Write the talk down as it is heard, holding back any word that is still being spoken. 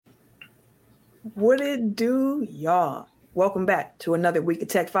What it do, y'all? Welcome back to another week of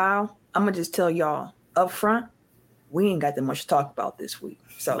Tech File. I'm gonna just tell y'all up front, we ain't got that much to talk about this week.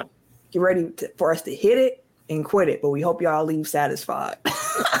 So get ready for us to hit it and quit it. But we hope y'all leave satisfied.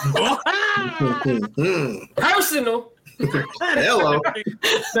 Personal. Hello.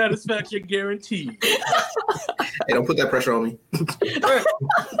 Satisfaction guaranteed. Hey, don't put that pressure on me.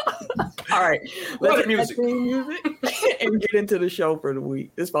 All right, let's What get music and get into the show for the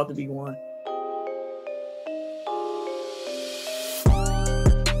week. It's about to be one.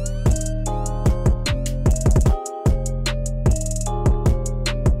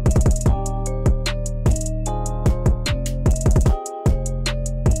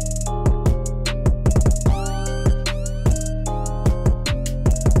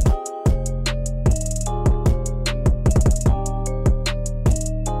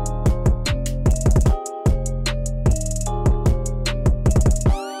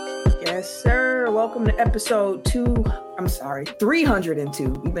 Episode 302.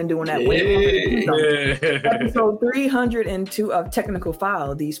 We've been doing that way. Episode 302 of Technical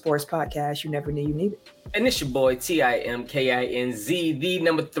File, the sports podcast you never knew you needed. And it's your boy TIMKINZ, the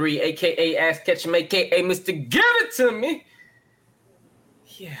number 3, aka Ass Ketchum, aka Mr. Give It To Me.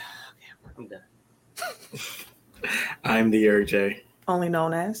 Yeah, I'm done. I'm the Eric J. Only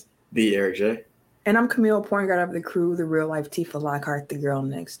known as the Eric J. And I'm Camille, point guard of the crew, the real life Tifa Lockhart, the girl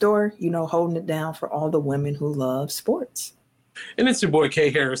next door, holding it down for all the women who love sports. And it's your boy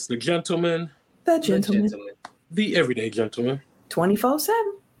K Harris, the gentleman. The gentleman. The everyday gentleman. 24/7.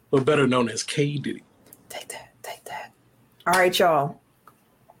 But better known as K Diddy. Take that. All right, y'all.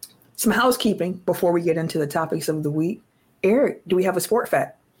 Some housekeeping before we get into the topics of the week. Eric, do we have a sport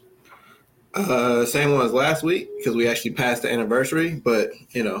fact? Same one as last week, because we actually passed the anniversary, but,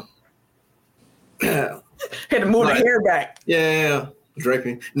 had to move the hair back. Yeah,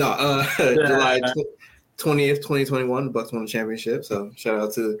 draping. No, July 20th, 2021, the Bucks won the championship. So shout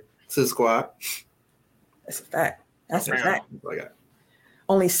out to the squad. That's a fact.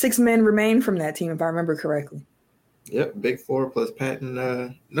 Only 6 men remain from that team, if I remember correctly. Yep, big 4 plus Patton.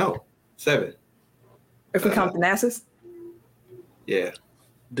 No, 7. If we count the Nassus? Yeah.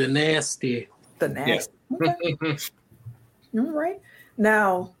 The nasty. Yeah. Okay. All right.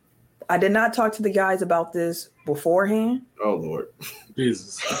 Now, I did not talk to the guys about this beforehand. Oh, Lord.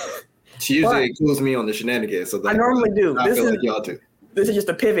 Jesus. She usually includes me on the shenanigans. So I normally do. I feel like y'all do. This is just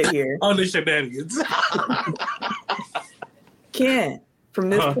a pivot here. On the shenanigans. Ken, from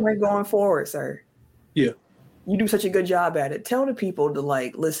this point going forward, sir. Yeah. You do such a good job at it. Tell the people to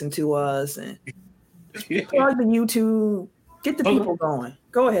listen to us and plug the YouTube. Get the people going.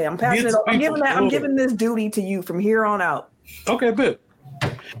 Go ahead. I'm passing it. I'm giving this duty to you from here on out. Okay, good.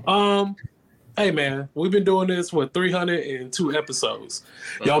 Hey man, we've been doing this for 302 episodes.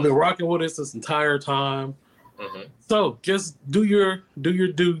 Y'all been rocking with us this entire time. So just do your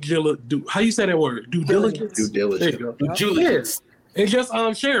how you say that word? Due diligence. Due diligence. There you go. Due diligence. And just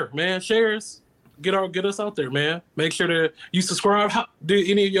share, man. Shares. Get us out there, man. Make sure that you subscribe. Did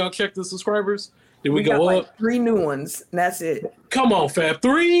any of y'all check the subscribers? Did we go got up? 3 new ones. And that's it. Come on, Fab.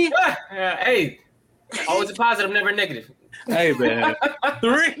 3. Hey, always a positive, never a negative. Hey man,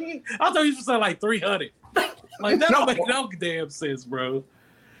 3. I thought you were saying 300. That don't make no damn sense, bro.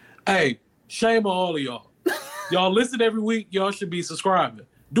 Hey, shame on all of y'all. Y'all listen every week. Y'all should be subscribing.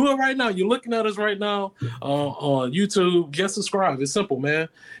 Do it right now. You're looking at us right now on YouTube. Just subscribe. It's simple, man.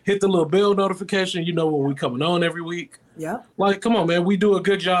 Hit the little bell notification. You know when we coming on every week. Yeah. Come on, man. We do a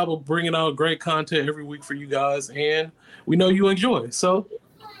good job of bringing out great content every week for you guys, and we know you enjoy. So,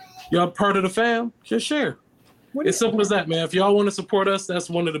 y'all part of the fam. Just share. It's simple as that, man. If y'all want to support us, that's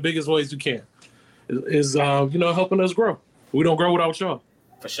one of the biggest ways you can. Is helping us grow. We don't grow without y'all.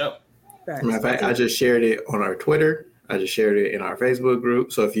 For sure. Matter of fact, I just shared it on our Twitter. I just shared it in our Facebook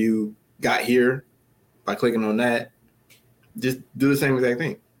group. So if you got here by clicking on that, just do the same exact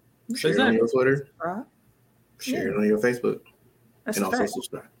thing. Share it on your Twitter. Share it on your Facebook. And also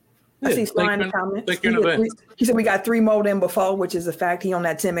subscribe. I see Sly in the comments. He said we got 3 more than before, which is a fact. He on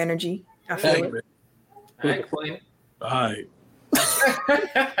that Tim energy. I feel it. All right.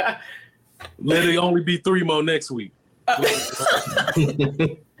 Let it only be 3 more next week.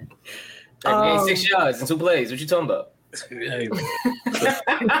 Gained 6 yards in 2 plays. What you talking about?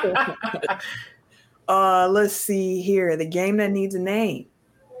 Let's see here. The game that needs a name.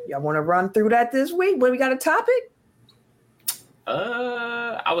 Y'all want to run through that this week? What, we got a topic?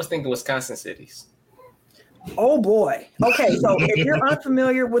 I was thinking Wisconsin cities. Oh boy. Okay, so if you're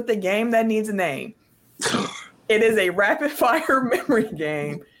unfamiliar with the game that needs a name, it is a rapid fire memory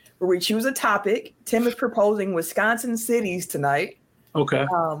game where we choose a topic. Tim is proposing Wisconsin cities tonight. Okay.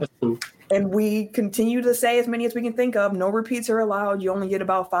 That's cool. And we continue to say as many as we can think of. No repeats are allowed. You only get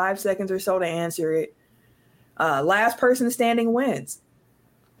about 5 seconds or so to answer it. Last person standing wins.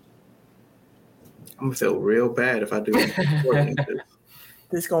 I'm gonna feel real bad if I do. This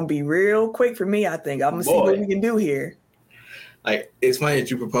is gonna be real quick for me. I think I'm gonna see what we can do here. Like, it's funny that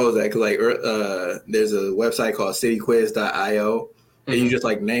you propose that, because there's a website called cityquiz.io, and you just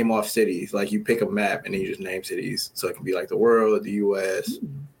like name off cities. Like, you pick a map and then you just name cities. So it can be like the world, the US,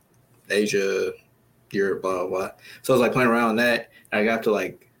 Asia, Europe, blah, blah, blah. So I was like playing around with that, and I got to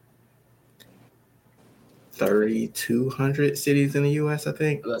like 3,200 cities in the US, I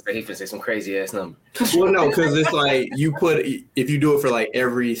think. Looks like he finna say some crazy ass number. Well, no, because it's like if you do it for like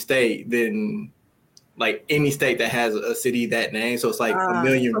every state, then like any state that has a city that name, so it's like a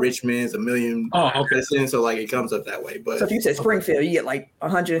million Richmonds, a million Crescents, so like it comes up that way. But so if you said Springfield, you get like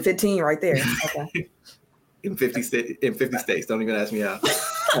 115 right there. Okay. in 50 states, don't even ask me how.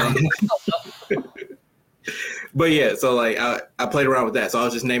 But yeah, so like I played around with that. So I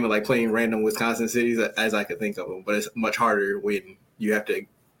was just naming like plain random Wisconsin cities as I could think of them. But it's much harder when you have to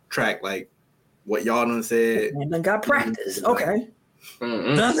track like what y'all done said. And then got practice. Okay. He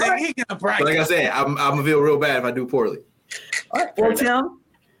got practice. Like I said, I'm gonna feel real bad if I do poorly. All right. Well, Tim,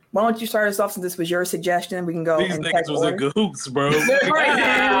 why don't you start us off since this was your suggestion? We can go. These niggas was in cahoots, bro. Off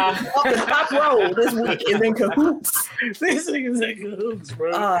the top row this week is in cahoots. These niggas in cahoots,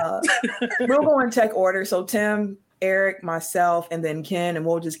 bro. We'll go in tech order. So Tim, Eric, myself, and then Ken, and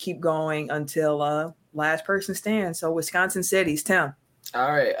we'll just keep going until last person stands. So Wisconsin cities, Tim.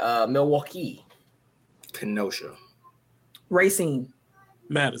 All right. Milwaukee. Kenosha. Racine.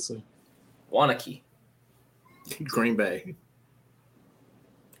 Madison. Wanakee. Green Bay.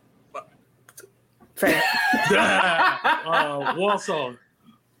 Fair. Walsall.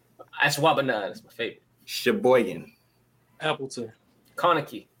 That's Wabanah. That's my favorite. Sheboygan. Appleton.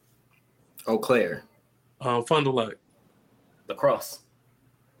 Conackey. Eau Claire. Fond du Lac. La Crosse.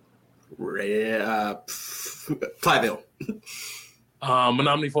 Platteville.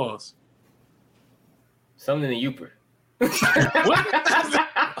 Menominee Falls. Something in the Uper. What?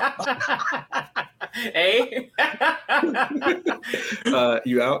 Hey.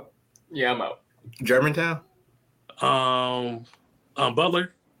 You out? Yeah, I'm out. Germantown.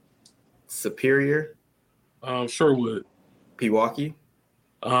 Butler. Superior. Sherwood. Pewaukee.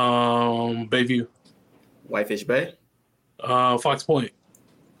 Bayview. Whitefish Bay. Fox Point.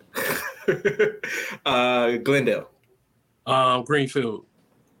 Glendale. Greenfield.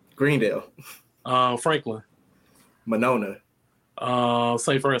 Greendale. Franklin. Monona.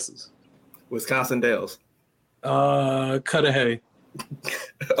 St. Francis. Wisconsin Dells. Cudahy.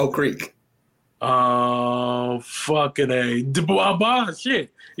 Oak Creek. Fucking A.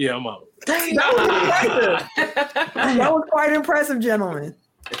 Shit. Yeah, I'm out. Dang, that was quite impressive, gentlemen.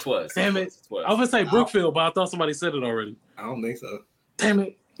 It was. Damn it. I was going to say Brookfield, but I thought somebody said it already. I don't think so. Damn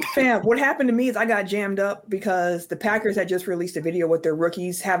it. Fam, what happened to me is I got jammed up because the Packers had just released a video with their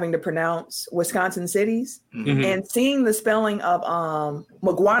rookies having to pronounce Wisconsin cities, and seeing the spelling of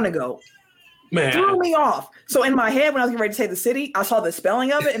McGuanago threw me off. So in my head, when I was getting ready to say the city, I saw the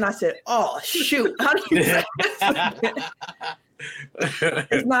spelling of it and I said, "Oh shoot, how do you say this?"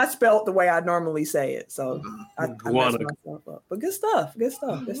 It's not spelled the way I normally say it, so I messed myself up. But good stuff.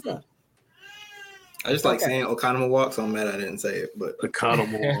 I just like saying Oconomowoc, so I'm mad I didn't say it. But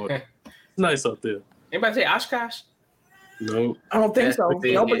Oconomowoc. Nice up there. Anybody say Oshkosh? No. I don't think so.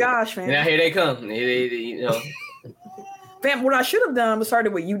 No bagash, fam. Now here they come. You know. Fam, what I should have done was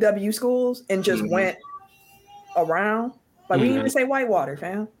started with UW schools and just went around. Like we didn't even say Whitewater,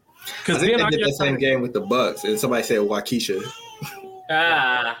 fam. Because then I did the same game with the Bucks, and somebody said Waukesha.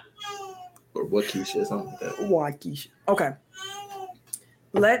 Or Waukesha, something like that. Waukesha. Okay.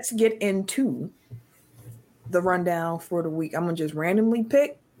 Let's get into the rundown for the week. I'm gonna just randomly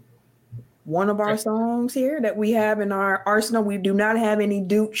pick one of our songs here that we have in our arsenal. We do not have any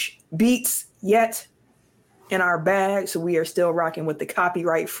douche beats yet in our bag, so we are still rocking with the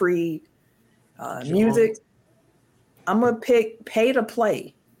copyright free music. I'm gonna pick Pay to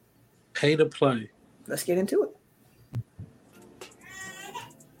Play. Pay to Play. Let's get into it.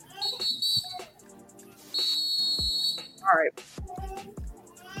 All right.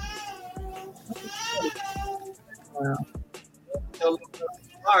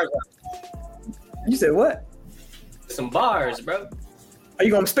 You said what? Some bars, bro. Are you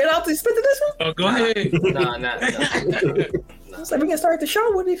gonna spit to this one? Oh, go ahead. Nah. So we can start the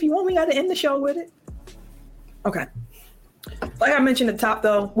show with it if you want. We got to end the show with it. Okay. Like I mentioned at the top,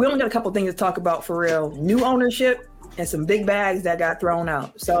 though, we only got a couple things to talk about for real. New ownership and some big bags that got thrown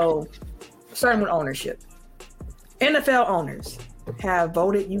out. So starting with ownership. NFL owners. have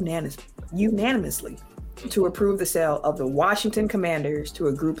voted unanimously to approve the sale of the Washington Commanders to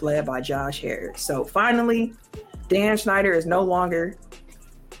a group led by Josh Harris. So finally, Dan Snyder is no longer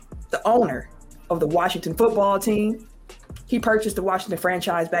the owner of the Washington football team. He purchased the Washington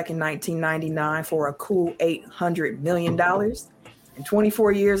franchise back in 1999 for a cool $800 million. And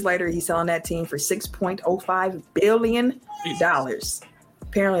 24 years later, he's selling that team for $6.05 billion.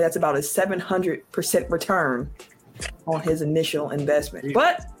 Apparently, that's about a 700% return on his initial investment.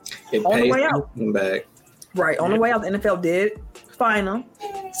 But on the way out, on the way out, the NFL did fine him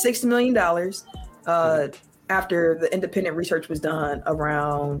 $60 million after the independent research was done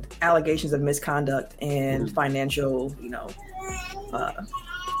around allegations of misconduct and financial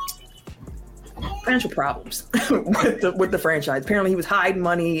problems with the franchise. Apparently, he was hiding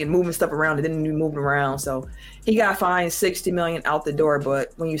money and moving stuff around and didn't even move it around. So he got fined $60 million out the door.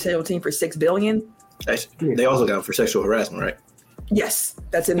 But when you sell a team for $6 billion, they also got him for sexual harassment, right? Yes,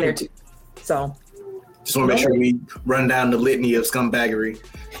 that's in there too. So just want to make sure we run down the litany of scumbaggery.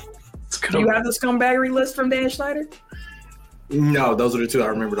 Do you have the scumbaggery list from Dan Schneider? No, those are the two I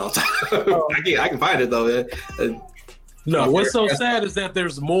remembered all the time. Oh. I can find it though. No, what's so sad is that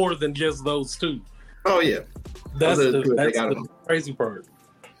there's more than just those two. Oh yeah, that's the crazy part.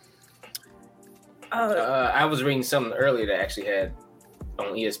 I was reading something earlier that actually had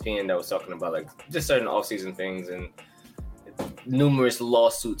on ESPN that was talking about like just certain off-season things, and numerous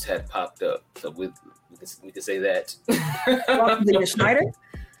lawsuits had popped up. So we can say that. Dan Schneider?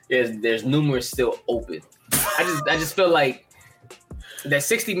 There's numerous still open. I just feel like that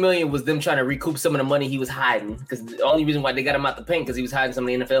 $60 million was them trying to recoup some of the money he was hiding, because the only reason why they got him out the paint because he was hiding some of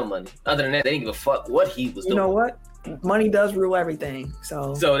the NFL money. Other than that, they didn't give a fuck what he was doing. You know what? Money does rule everything.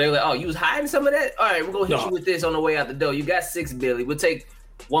 So they were like, oh, you was hiding some of that? All right, we're gonna hit you with this on the way out the door. You got $6 billion. We'll take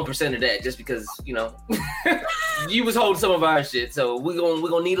 1% of that just because you was holding some of our shit. So we're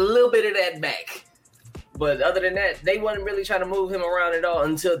gonna need a little bit of that back. But other than that, they wasn't really trying to move him around at all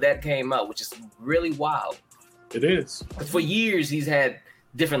until that came out, which is really wild. It is. For years, he's had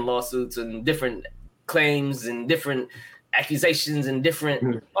different lawsuits and different claims and different accusations and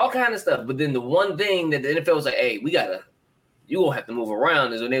different all kind of stuff. But then the one thing that the NFL was like, hey, you gonna have to move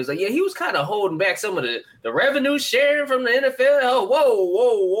around is when they was like, yeah, he was kind of holding back some of the revenue sharing from the NFL. Oh,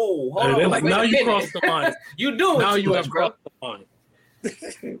 whoa. Hold on. They're like, now you crossed the line. You doing now too you much, have bro. crossed the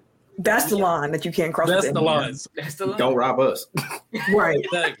line. That's the line that you can't cross. That's the line. That's the line. Don't rob us. Right.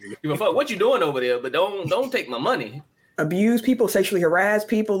 Exactly. Give a fuck what you doing over there, but don't take my money. Abuse people, sexually harass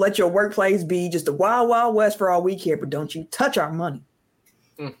people. Let your workplace be just the wild, wild west for all we care, but don't you touch our money.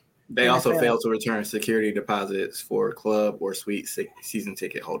 They also failed to return security deposits for club or suite season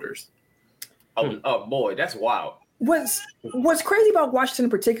ticket holders. Oh boy, that's wild. What's crazy about Washington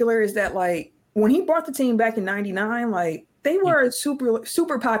in particular is that like when he brought the team back in '99, like they were a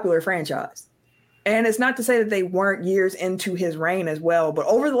super popular franchise. And it's not to say that they weren't years into his reign as well, but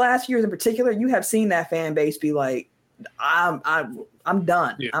over the last years in particular, you have seen that fan base be like, I'm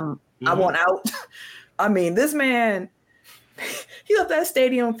done. Yeah. I want out. I mean, this man, he let that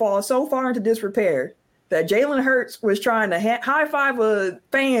stadium fall so far into disrepair that Jalen Hurts was trying to high five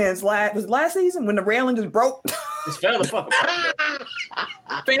fans last season when the railing just broke. Just fell the fuck apart.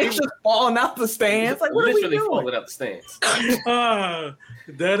 Fans just falling out the stands. Like, what literally are we doing? falling out the stands.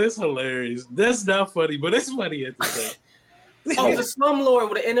 That is hilarious. That's not funny, but it's funny at the time. He's a slumlord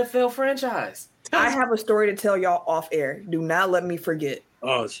with an NFL franchise. I have a story to tell y'all off air. Do not let me forget.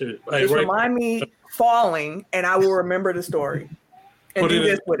 Oh shit! Hey, just remind me falling, and I will remember the story. And do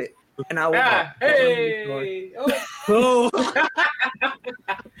this with it, and I will. Hey! Oh.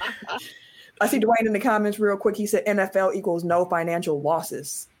 I see Dwayne in the comments real quick. He said NFL equals no financial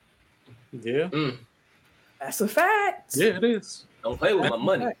losses. Yeah, that's a fact. Yeah, it is. Don't play with my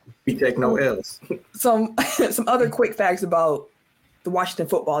money. We take no L's. Some other quick facts about the Washington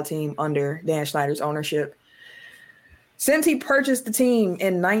football team under Dan Snyder's ownership. Since he purchased the team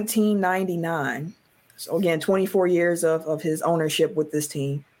in 1999, so again, 24 years of his ownership with this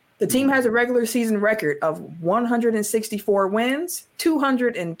team, the team has a regular season record of 164 wins,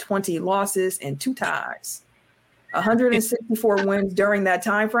 220 losses, and 2 ties. 164 wins during that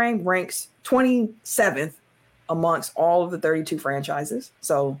time frame ranks 27th amongst all of the 32 franchises.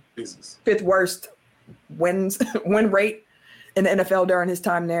 So fifth worst win rate in the NFL during his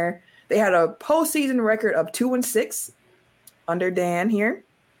time there. They had a postseason record of 2-6 under Dan here.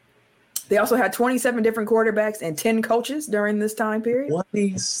 They also had 27 different quarterbacks and 10 coaches during this time period.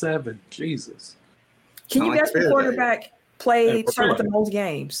 27, Jesus. Can you guess the quarterback started the most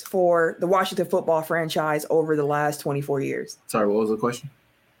games for the Washington football franchise over the last 24 years? Sorry, what was the question?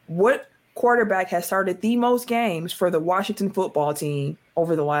 What quarterback has started the most games for the Washington football team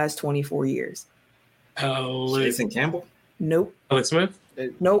over the last 24 years? Jason Campbell? Nope. Alex Smith?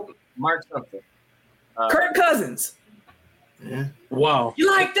 Nope. Mark something. Kirk Cousins. Yeah. Wow.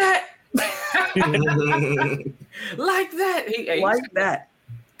 You like that? Like that? Like that.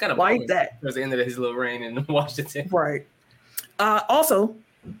 Kind of like that. Towards the end of his little reign in Washington. Right. Also,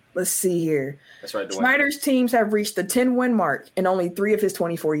 let's see here. That's right. Dwayne. Snyder's teams have reached the 10-win mark in only 3 of his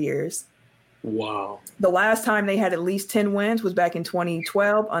 24 years. Wow. The last time they had at least 10 wins was back in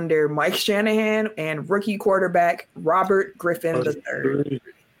 2012 under Mike Shanahan and rookie quarterback Robert Griffin III.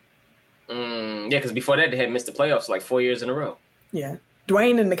 Yeah, because before that, they had missed the playoffs like 4 years in a row. Yeah.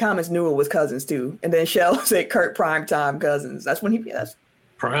 Dwayne in the comments knew it was Cousins, too. And then Shell said Kirk Primetime Cousins. That's when that's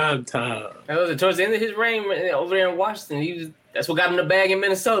prime time. Towards the end of his reign over there in Washington, that's what got him the bag in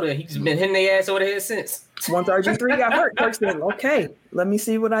Minnesota. He's been hitting their ass over the head since. Once RG3 got hurt, Kirk said, okay, let me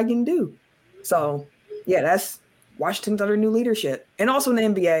see what I can do. So, yeah, that's Washington's under new leadership. And also in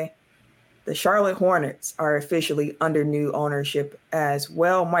the NBA, the Charlotte Hornets are officially under new ownership as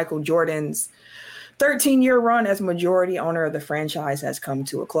well. Michael Jordan's 13-year run as majority owner of the franchise has come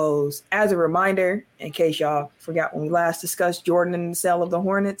to a close. As a reminder, in case y'all forgot when we last discussed Jordan and the sale of the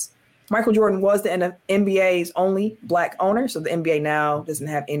Hornets, Michael Jordan was the NBA's only black owner, so the NBA now doesn't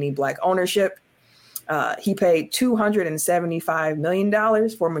have any black ownership. He paid $275 million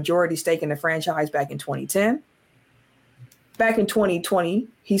for a majority stake in the franchise back in 2010. Back in 2020,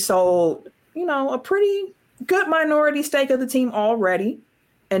 he sold, a pretty good minority stake of the team already.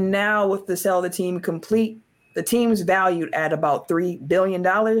 And now with the sale of the team complete, the team's valued at about $3 billion.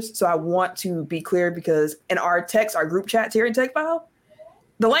 So I want to be clear because in our group chats here in TechFile,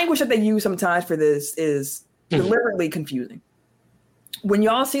 the language that they use sometimes for this is deliberately confusing. When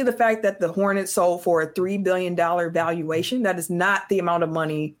y'all see the fact that the Hornets sold for a $3 billion valuation, that is not the amount of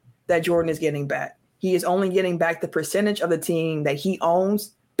money that Jordan is getting back. He is only getting back the percentage of the team that he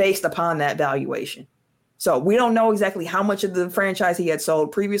owns based upon that valuation. So we don't know exactly how much of the franchise he had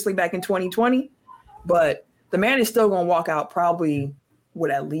sold previously back in 2020, but the man is still going to walk out probably with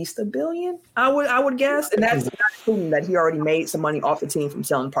at least $1 billion, I would guess. And that's not including that he already made some money off the team from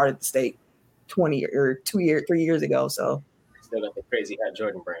selling part of the stake 3 years ago. So still got the crazy Hot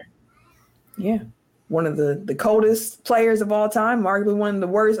Jordan brand. Yeah. One of the coldest players of all time, arguably one of the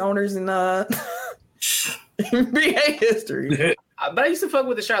worst owners in NBA history. But I used to fuck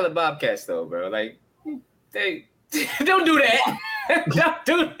with the Charlotte Bobcats though, bro. Like they don't do that. Don't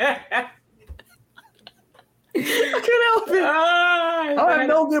do that. I can't help it. I have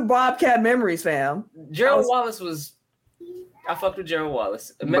no good Bobcat memories, fam. Gerald Wallace was. I fucked with Gerald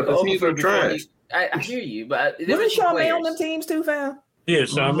Wallace. But the teams are trash. I hear you, but wasn't Sean May on them teams too, fam? Yeah,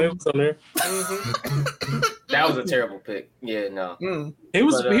 Sean May was on there. That was a terrible pick. Yeah, no. He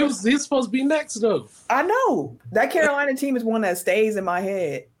was supposed to be next though. I know that Carolina team is one that stays in my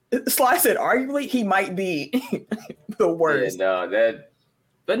head. Sly said, arguably, he might be the worst. Yeah,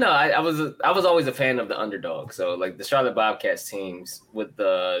 I was always a fan of the underdog. So like the Charlotte Bobcats teams with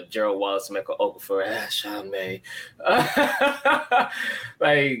Gerald Wallace, Michael Okafor, Sean May, I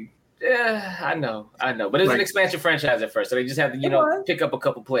know, but it was an expansion franchise at first, so they just had to pick up a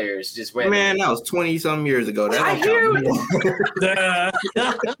couple players. Just randomly. Man, that was 20-some years ago. I hear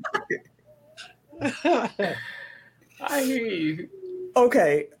I hear you.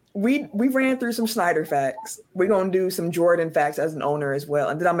 Okay. We ran through some Snyder facts. We're going to do some Jordan facts as an owner as well.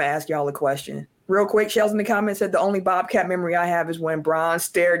 And then I'm going to ask y'all a question. Real quick, Shells in the comments said the only Bobcat memory I have is when Bron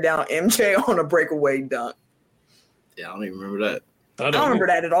stared down MJ on a breakaway dunk. Yeah, I don't even remember that. I don't remember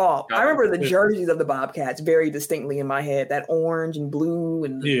that at all. I remember the jerseys of the Bobcats very distinctly in my head. That orange and blue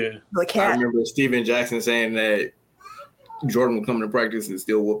and the cat. I remember Steven Jackson saying that Jordan would come to practice and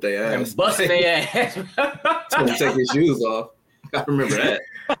still whoop their ass. And busting their ass. So he take his shoes off. I remember that.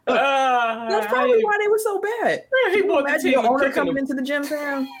 That's probably why they were so bad. He bought the team. The owner coming into the gym,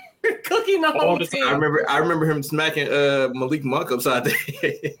 fam. Cooking the whole team. I remember him smacking Malik Monk upside the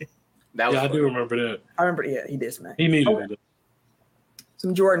head. I do remember that. I remember, yeah, he did smack. He needed it.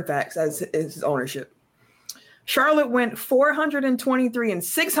 Some Jordan facts as his ownership. Charlotte went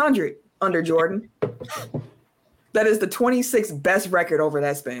 423-600 under Jordan. That is the 26th best record over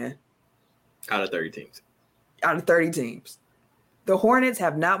that span. Out of 30 teams. Out of 30 teams. The Hornets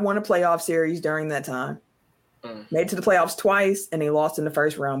have not won a playoff series during that time. Made it to the playoffs twice, and they lost in the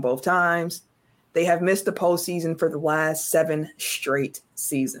first round both times. They have missed the postseason for the last 7 straight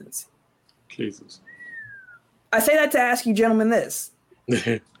seasons. Jesus. I say that to ask you gentlemen this.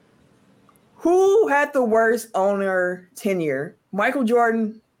 Who had the worst owner tenure? Michael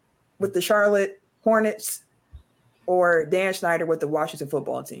Jordan with the Charlotte Hornets or Dan Snyder with the Washington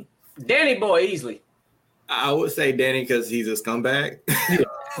football team? Danny boy easily. I would say Danny because he's a scumbag.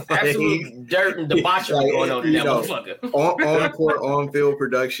 Absolute dirt and debauchery going on in that motherfucker. on court, on field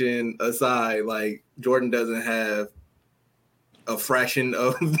production aside, like Jordan doesn't have a fraction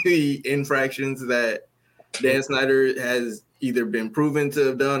of the infractions that Dan Snyder has either been proven to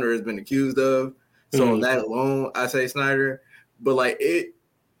have done or has been accused of. So on that alone, I say Snyder. But like it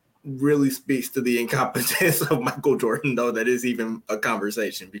really speaks to the incompetence of Michael Jordan, though, that is even a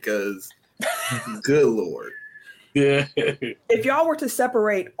conversation because good Lord. Yeah. If y'all were to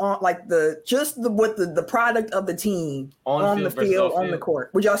separate on like the product of the team on the field, on the court,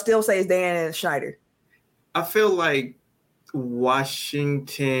 would y'all still say it's Dan and Schneider? I feel like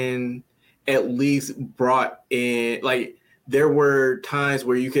Washington at least brought in, like, there were times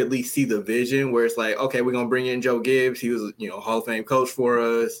where you could at least see the vision where it's like, okay, we're going to bring in Joe Gibbs. He was, Hall of Fame coach for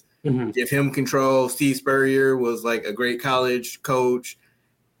us. Give him control. Steve Spurrier was like a great college coach.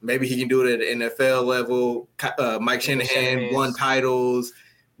 Maybe he can do it at the NFL level. Mike Shanahan won titles.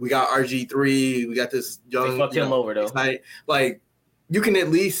 We got RG3. We got this young. They fucked him over, though. Like, you can at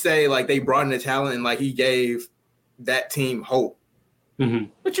least say, like, they brought in the talent and, like, he gave that team hope.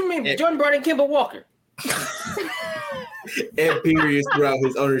 What you mean? Jordan brought in Kemba Walker. At periods throughout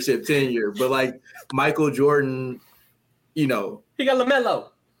his ownership tenure. But, like, Michael Jordan, He got LaMelo.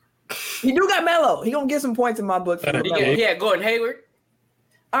 He do got Melo. He going to get some points in my book. Yeah, Gordon Hayward.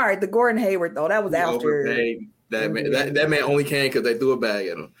 All right, the Gordon Hayward, though, that was after. That man only can because they threw a bag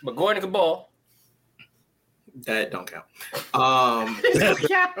at him. But Gordon can ball. That don't count.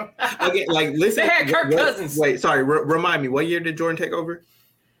 Okay, like, listen. They had Kirk Cousins. Wait, sorry. Remind me, what year did Jordan take over?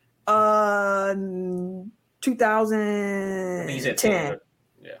 2010.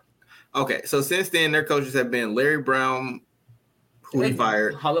 Yeah. Okay, so since then, their coaches have been Larry Brown, who he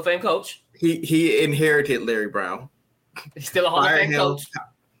fired. Hall of Fame coach. He inherited Larry Brown. He's still a Hall of Fame coach.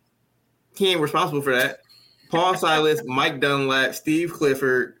 He ain't responsible for that. Paul Silas, Mike Dunlap, Steve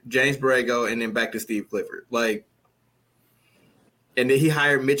Clifford, James Borrego, and then back to Steve Clifford. Like, and then he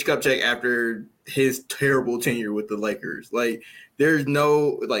hired Mitch Kupchak after his terrible tenure with the Lakers. Like, there's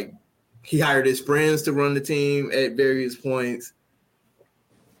no, like, he hired his friends to run the team at various points.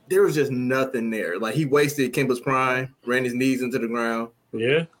 There was just nothing there. Like, he wasted Kemba's prime, ran his knees into the ground.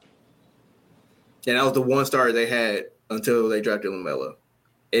 Yeah. And that was the one star they had until they drafted LaMelo.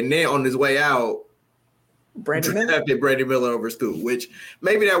 And then on his way out, drafted Brandon Miller over Scoot, which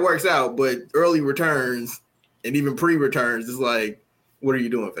maybe that works out, but early returns and even pre-returns is like, what are you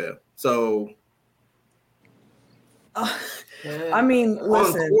doing, fam? So, I mean,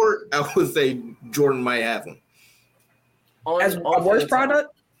 listen. On court, I would say Jordan might have him. As a worst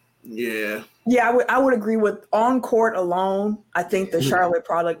product? Yeah. Yeah, I would agree with on court alone. I think the Charlotte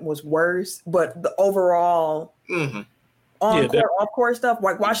product was worse, but the overall on court, off court stuff,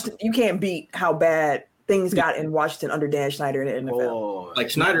 like Washington, you can't beat how bad things got in Washington under Dan Schneider in the NFL. Oh. Like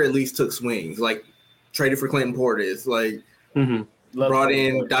Schneider at least took swings, like traded for Clinton Portis, like brought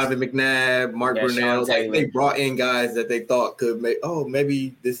in Donovan McNabb, Mark Brunell. Like they brought in guys that they thought could make. Oh,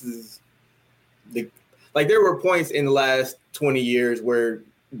 maybe this is like there were points in the last 20 years where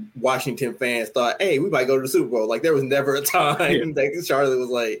Washington fans thought, hey, we might go to the Super Bowl. Like there was never a time that Charlotte was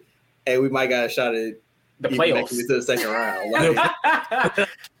like, hey, we might got a shot at the playoffs to the second round. Like,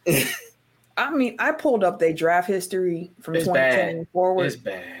 I mean, I pulled up their draft history from 2010 forward. It's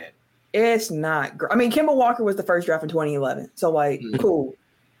bad. It's not great. I mean, Kemba Walker was the first draft in 2011. So, like, cool.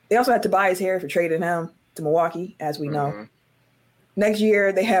 They also had Tobias Harris for trading him to Milwaukee, as we know. Next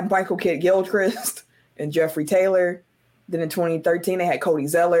year, they had Michael Kidd-Gilchrist and Jeffrey Taylor. Then in 2013, they had Cody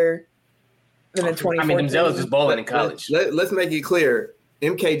Zeller. Then in 2014, I mean, them Zellers was balling in college. Let's make it clear.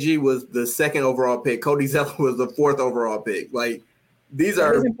 MKG was the second overall pick. Cody Zeller was the fourth overall pick. Like, these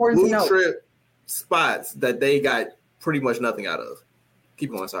are blue trip spots that they got pretty much nothing out of.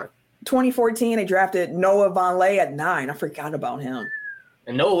 Keep going, sorry. 2014, they drafted Noah Vonleh at 9. I forgot about him.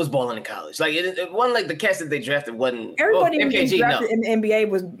 And Noah was balling in college. Like it wasn't like the cast that they drafted wasn't. Everybody who was drafted in the NBA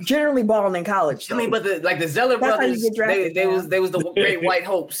was generally balling in college. Though. I mean, but the Zeller brothers, they was the great white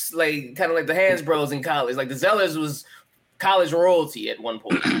hopes, like kind of like the Hands Bros in college. Like the Zellers was college royalty at one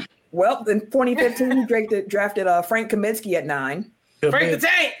point. Well, in 2015, he drafted Frank Kaminsky at 9. Frank the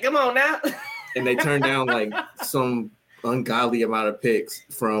Tank, come on now. And they turned down like some ungodly amount of picks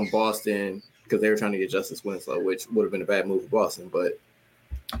from Boston because they were trying to get Justice Winslow, which would have been a bad move for Boston. But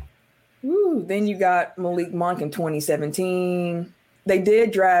then you got Malik Monk in 2017. They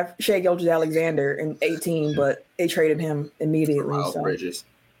did draft Shai Gilgeous-Alexander in 18, but they traded him immediately. Miles Bridges.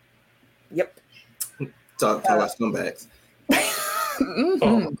 Yep. Talk about scumbags.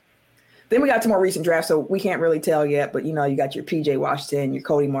 Then we got some more recent drafts, so we can't really tell yet. But, you got your P.J. Washington, your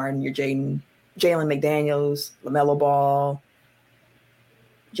Cody Martin, your Jalen McDaniels, LaMelo Ball,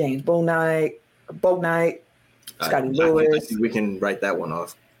 James Bouknight, Scotty Lewis. I think we can write that one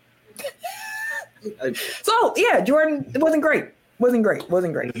off. So, yeah, Jordan, it wasn't great.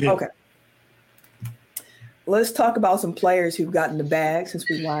 Okay. Let's talk about some players who've gotten the bag since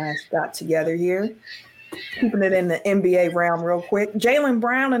we last got together here. Keeping it in the NBA realm real quick. Jaylen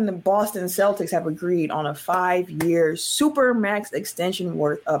Brown and the Boston Celtics have agreed on a 5-year super max extension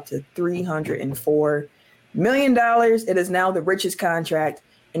worth up to $304 million. It is now the richest contract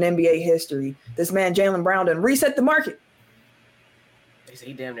in NBA history. This man, Jaylen Brown, done reset the market. They say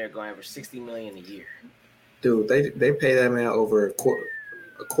he damn near going over $60 million a year. Dude, they pay that man over a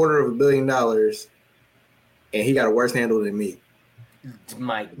quarter of $1 billion, and he got a worse handle than me.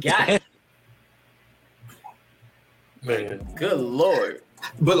 My God. Man. Good Lord.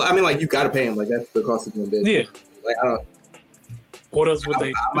 But I mean, like, you got to pay him. Like, that's the cost of doing business. Yeah. Like, I don't. What else would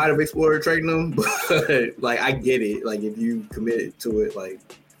they? I might have explored trading them, but like, I get it. Like, if you committed to it, like.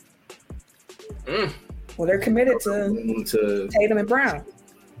 Well, they're committed to Tatum and Brown.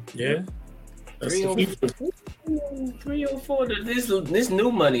 Yeah. That's 304. This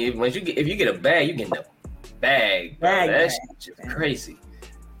new money. If you get a bag, you get a bag. That's crazy.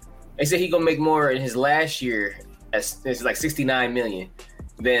 They said he gonna make more in his last year. It's like $69 million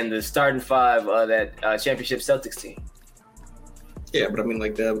than the starting five of that championship Celtics team. Yeah, but I mean,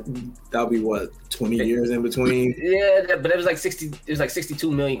 like that'll be what 20 years in between. Yeah, but it was like 60. It was like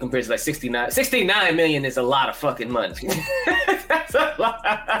 62 million compared to like 69. 69 million is a lot of fucking money. That's a lot.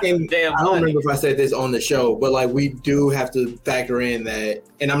 Damn. I don't remember if I said this on the show, but like we do have to factor in that,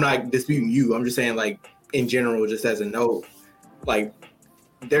 and I'm not disputing you. I'm just saying, like in general, just as a note, like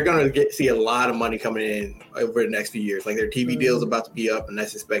they're gonna see a lot of money coming in over the next few years. Like their TV deal's about to be up, and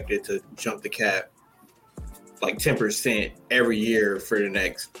that's expected to jump the cap like 10% every year for the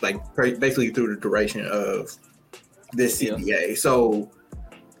next, like basically through the duration of this CBA. Yeah. So,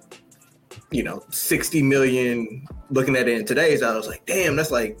 60 million. Looking at it in today's, I was like, damn,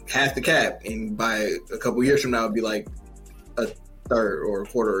 that's like half the cap, and by a couple years from now, it'll be like a third or a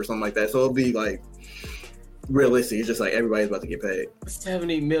quarter or something like that. So it'll be like. Realistic, it's just like everybody's about to get paid.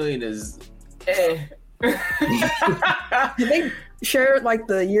 70 million is Did they share like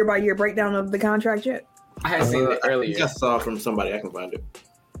the year by year breakdown of the contract yet? I had seen it earlier. I think I saw from somebody. I can find it.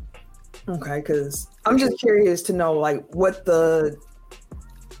 Okay, because I'm just curious to know like what the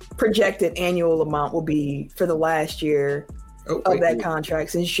projected annual amount will be for the last year of that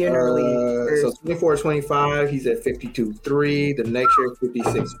contract, since generally so 24-25 he's at 52.3, the next year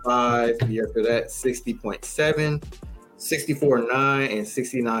 56.5, the year after that 60.7, 64.9, and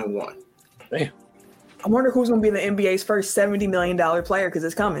 69.1. Damn. I wonder who's going to be the NBA's first $70 million player, because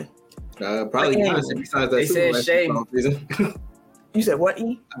it's coming. Probably Giannis. Besides that, they said Shea. You said what,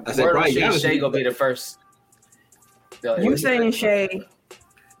 E? I said probably Shea gonna be the first. You saying Shea?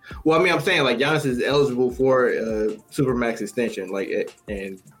 Well, I mean, I'm saying like Giannis is eligible for a supermax extension, like,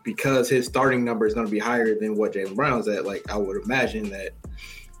 and because his starting number is going to be higher than what Jaylen Brown's at, like, I would imagine that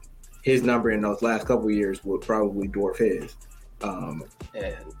his number in those last couple of years would probably dwarf his. And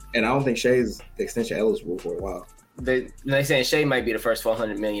I don't think Shea's extension eligible for a while. They saying Shea might be the first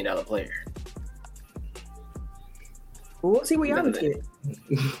 $400 million player. We'll see what Giannis get.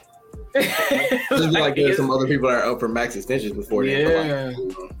 Like there's some other people that are up for max extensions before they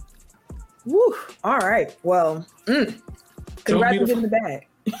Woo. All right. Well, congrats on getting the bag.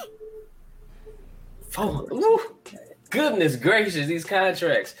 Goodness gracious, these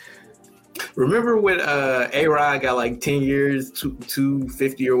contracts. Remember when A-Rod got like 10 years,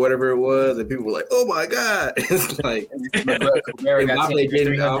 250 or whatever it was, and people were like, "Oh my god!" It's like Mbappe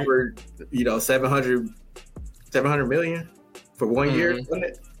getting offered, 700 million for 1 year, wasn't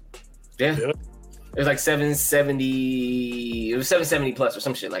it? Yeah. It was like 770. It was 770 plus or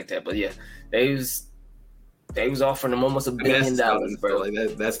some shit like that. But yeah, they was offering them almost $1 billion, bro. Like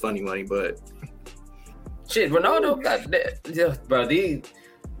that's funny money, but shit, Ronaldo got that. Yeah, bro.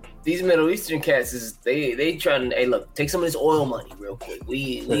 These Middle Eastern cats is they trying to, hey, look, take some of this oil money real quick.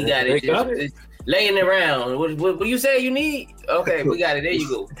 We got it. It's laying around. What you say you need? Okay, we got it. There you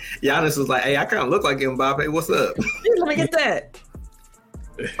go. Giannis was like, "Hey, I kind of look like Mbappe. What's up?" Let me get that.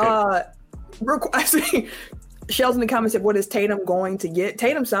 I see Shells in the comments said, "What is Tatum going to get?"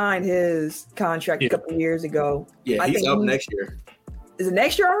 Tatum signed his contract a couple of years ago. Yeah, he's up next year. Is it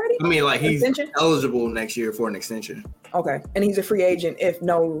next year already? I mean, like he's eligible next year for an extension. Okay, and he's a free agent if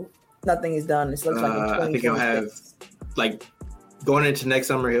nothing is done. It looks like I think he'll have going into next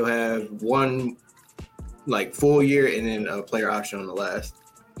summer. He'll have one full year and then a player option on the last.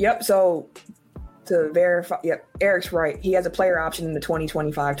 Yep. So to verify, yep, Eric's right. He has a player option in the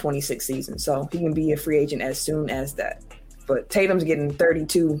 2025-26 season, so he can be a free agent as soon as that. But Tatum's getting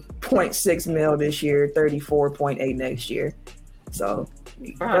 32.6 mil this year, 34.8 next year. So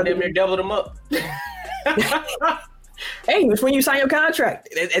damn near doubled him up. Hey, it's when you sign your contract.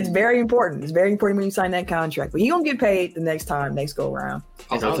 It's very important. It's very important when you sign that contract. But he gonna get paid the next go around.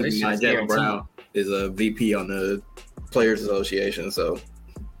 Also, keep in mind, Jaylen Brown is a VP on the Players Association, so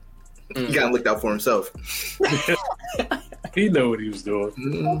he kind of looked out for himself. He know what he was doing.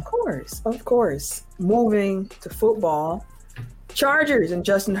 Of course. Moving to football, Chargers and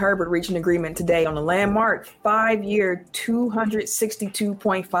Justin Herbert reached an agreement today on a landmark 5-year,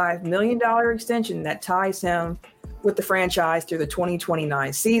 $262.5 million extension that ties him with the franchise through the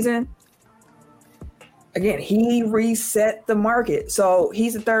 2029 season. Again, he reset the market. So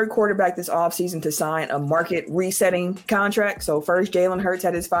he's the third quarterback this offseason to sign a market resetting contract. So first, Jalen Hurts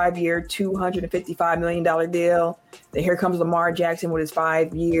had his 5-year, $255 million deal. Then here comes Lamar Jackson with his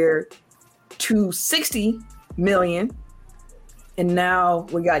 5-year, $260 million. And now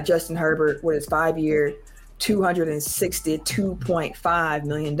we got Justin Herbert with his 5-year, $262.5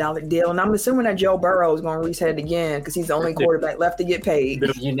 million deal. And I'm assuming that Joe Burrow is going to reset it again because he's the only quarterback left to get paid.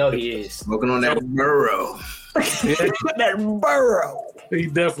 You know he is. Smoking on that Burrow. That Burrow. He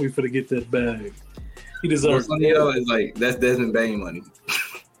definitely finna get that bag. He deserves it. It's like, that's Desmond Bain money.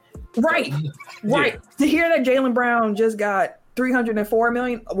 Right. Yeah. To hear that Jaylen Brown just got $304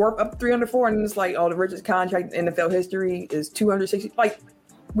 million, worth up 304, and it's like, the richest contract in NFL history is 260. Like,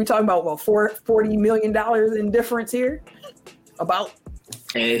 we talking about $40 million in difference here. And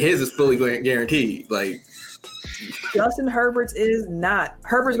his is fully guaranteed. Like, Justin Herbert's is not.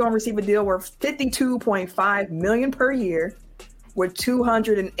 Herbert's going to receive a deal worth $52.5 million per year, with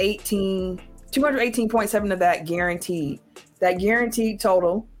 218.7 of that guaranteed. That guaranteed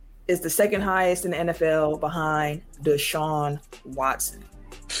total is the second highest in the NFL behind Deshaun Watson.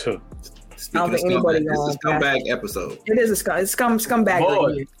 Speaking of scumbag, it's a scumbag episode. It is a scumbag.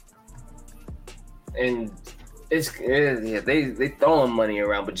 Boy. And they throwing money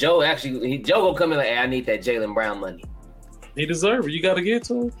around, but Joe gonna come in like, hey, I need that Jaylen Brown money. He deserves it. You got to get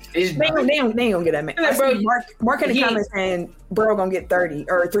to him. They ain't gonna get that man. Mark in the comments saying Burrow gonna get 30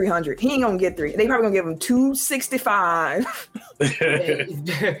 or 300. He ain't gonna get 3. They probably gonna give him 265. He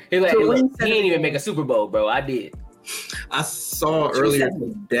ain't even make a Super Bowl, bro. I did. I saw earlier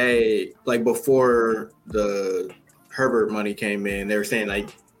today, like before the Herbert money came in, they were saying like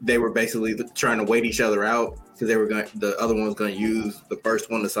they were basically trying to wait each other out because the other one was going to use the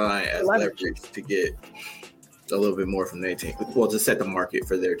first one to sign as leverage to get a little bit more from their team. Well, to set the market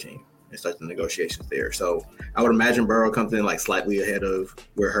for their team and start the negotiations there. So I would imagine Burrow comes in like slightly ahead of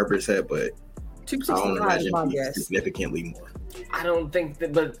where Herbert's at, but I don't imagine he's significantly more. I don't think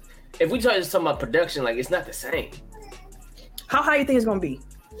that, but if we just talking about production, like it's not the same. How high you think it's gonna be?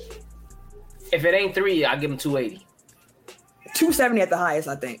 If it ain't 3, I'll give him 280. 270 at the highest,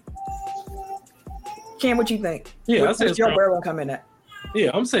 I think. Cam, what you think? Yeah, I say Joe Burrow gonna come in at?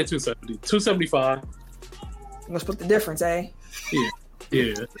 Yeah, I'm saying 270, 275. Let's split the difference, eh?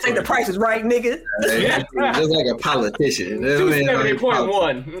 Yeah. Say the price is right, nigga. Just like a politician.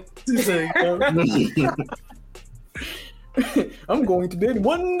 270.1. I'm going to bid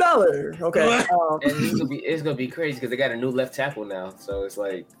 $1. Okay. And it's gonna be crazy because they got a new left tackle now. So it's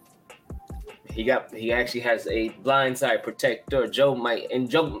like he actually has a blindside protector.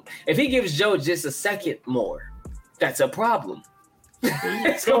 If he gives Joe just a second more, that's a problem.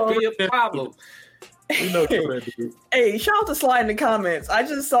 It's gonna be a problem. Hey, shout out to Slide in the comments. I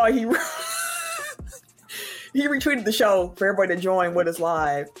just saw he retweeted the show for everybody to join with us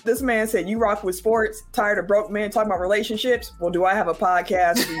live. This man said, "You rock with sports, tired of broke men talking about relationships? Well, do I have a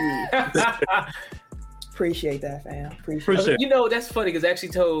podcast for you?" Appreciate that, fam. Appreciate it. You know, that's funny because I actually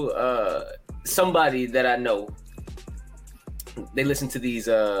told somebody that I know, they listen to these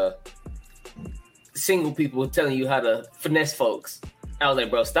single people telling you how to finesse folks. I was like,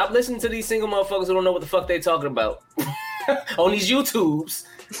 bro, stop listening to these single motherfuckers who don't know what the fuck they talking about on these YouTubes.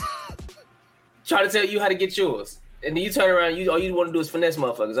 Try to tell you how to get yours. And then you turn around, all you want to do is finesse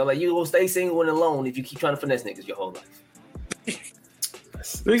motherfuckers. I'm like, you will stay single and alone if you keep trying to finesse niggas your whole life.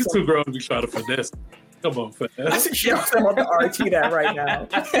 Niggas too grown to be trying to finesse. Come on, finesse. I'm about to RT that right now.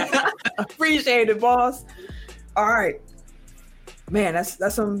 Appreciate it, boss. All right. Man,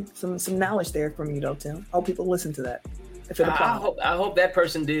 that's some knowledge there from you, though, Tim. I hope people listen to that. I hope that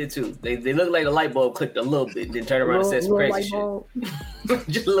person did too. They look like the light bulb clicked a little bit, then turn around and said some crazy shit.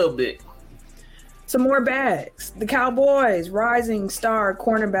 Just a little bit. Some more bags. The Cowboys' rising star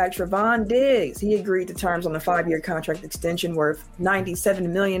cornerback Trevon Diggs. He agreed to terms on a 5-year contract extension worth $97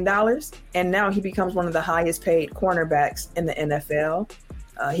 million, and now he becomes one of the highest paid cornerbacks in the NFL.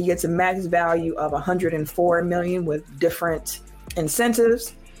 He gets a max value of $104 million with different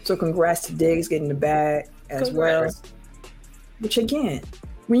incentives. So congrats to Diggs getting the bag as well. Which again,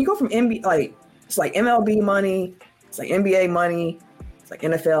 when you go from NBA, like it's like MLB money, it's like NBA money, it's like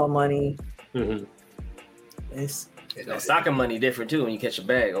NFL money. Mm-hmm. It's soccer money different too when you catch a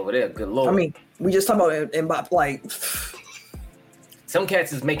bag over there. Good lord. I mean, we just talk about Mbappe. Like some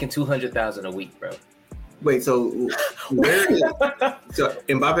cats is making $200,000 a week, bro. Wait, so where is so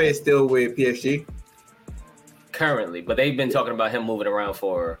Mbappe is still with PSG? Currently, but they've been talking about him moving around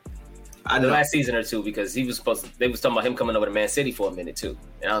for the last season or two because they was talking about him coming over to Man City for a minute too,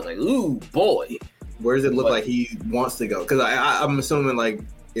 and I was like, ooh boy, where does it look like he wants to go? Because I'm assuming like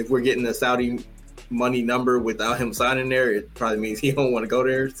if we're getting a Saudi money number without him signing there, it probably means he don't want to go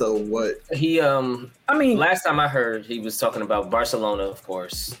there. So what? He last time I heard he was talking about Barcelona, of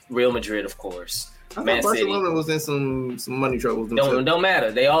course, Real Madrid, of course. I thought Barcelona was in some money troubles. Don't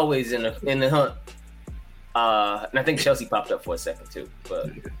matter. They always in the hunt. And I think Chelsea popped up for a second too,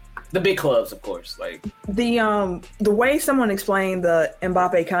 but the big clubs, of course, like the way someone explained the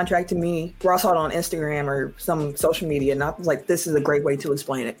Mbappe contract to me, or I saw it on Instagram or some social media, and I was like, this is a great way to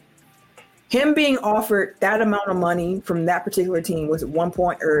explain it. Him being offered that amount of money from that particular team was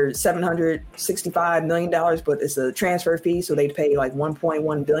 $765 million, but it's a transfer fee, so they'd pay like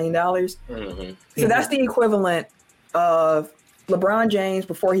 $1.1 billion. Mm-hmm. So that's the equivalent of LeBron James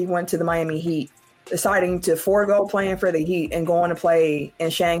before he went to the Miami Heat, deciding to forego playing for the Heat and going to play in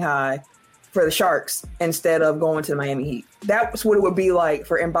Shanghai for the Sharks instead of going to the Miami Heat. That's what it would be like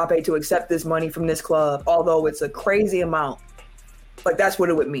for Mbappe to accept this money from this club, although it's a crazy amount. Like, that's what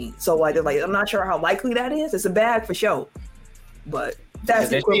it would mean. So, like, I'm not sure how likely that is. It's a bag for sure. But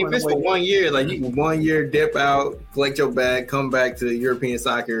that's the equivalent. If it's for 1 year, like, you can 1 year dip out, collect your bag, come back to European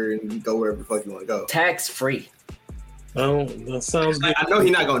soccer, and go wherever the fuck you want to go. Tax-free. Oh, that sounds good. I know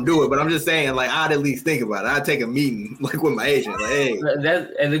he's not gonna do it, but I'm just saying, like, I'd at least think about it. I'd take a meeting, like, with my agent, like, hey.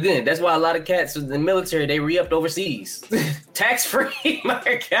 And again, that's why a lot of cats in the military, they re-upped overseas, tax free.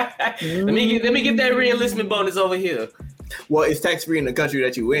 My God, let me get that re-enlistment bonus over here. Well, it's tax free in the country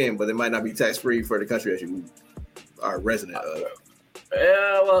that you in, but it might not be tax free for the country that you are resident of.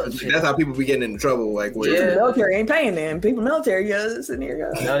 Well, that's how people be getting into trouble. Like, where the military ain't paying them. People military just sitting here.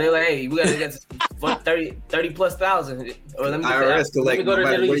 No, they're like, hey, we got 30 plus thousand. Or let me IRS collect no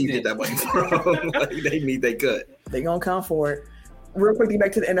matter where you get that money from. Like, they need they cut. They gonna come for it. Real quickly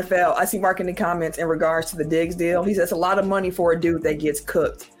back to the NFL. I see Mark in the comments in regards to the Diggs deal. He says a lot of money for a dude that gets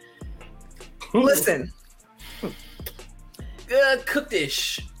cooked. Listen.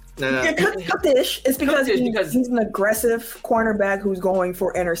 Cooked-ish. Cooked-ish. It's because he's an aggressive cornerback who's going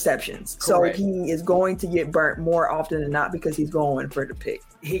for interceptions. Correct. So he is going to get burnt more often than not because he's going for the pick.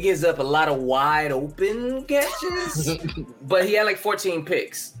 He gives up a lot of wide open catches, but he had like 14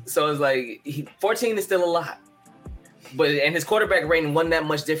 picks. So it's like 14 is still a lot. And his quarterback rating wasn't that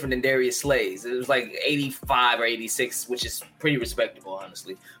much different than Darius Slay's. It was like 85 or 86, which is pretty respectable,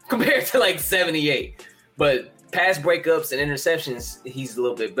 honestly, compared to like 78. But pass breakups and interceptions, he's a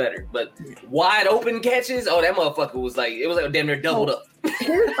little bit better. But wide open catches, that motherfucker was like damn near doubled up.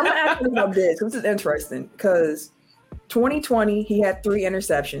 I'm gonna ask you about this because this is interesting. Because 2020 he had 3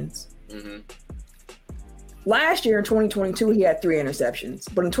 interceptions. Mm-hmm. Last year in 2022 he had 3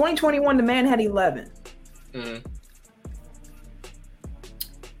 interceptions, but in 2021 the man had 11. Mm-hmm.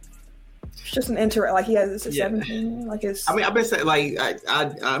 Just an like he has 17. Like it's. I mean, I've been saying like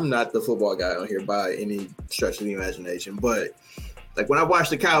I'm not the football guy on here by any stretch of the imagination, but like when I watch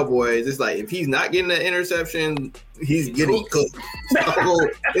the Cowboys, it's like if he's not getting an interception, he's getting cooked. So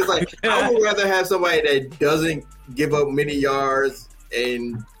it's like I would rather have somebody that doesn't give up many yards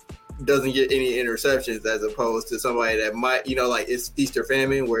and doesn't get any interceptions as opposed to somebody that might, like it's feast or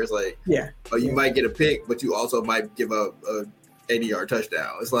famine, where it's like, you might get a pick, but you also might give up a 80-yard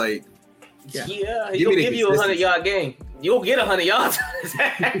touchdown. It's like. Yeah, he'll give you a 100-yard game. You'll get 100 yards.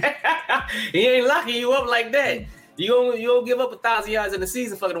 He ain't locking you up like that. You'll give up 1,000 yards in the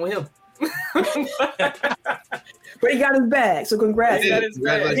season fucking with him. But he got his bag, so congrats.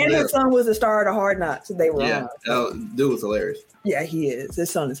 And his son was the star of the Hard Knocks that they were on. Dude was hilarious. Yeah, he is. His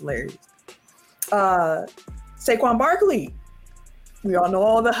son is hilarious. Saquon Barkley. We all know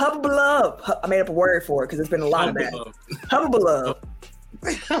all the hubba-love. I made up a word for it because there's been a lot of that. Hubba-love.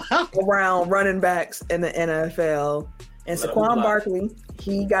 Around running backs in the NFL. And Saquon Barkley,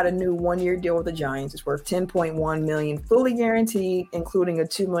 he got a new 1-year deal with the Giants. It's worth $10.1 million, fully guaranteed, including a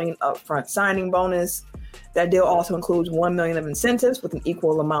 $2 million upfront signing bonus. That deal also includes $1 million of incentives with an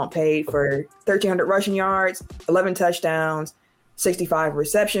equal amount paid for 1,300 rushing yards, 11 touchdowns, 65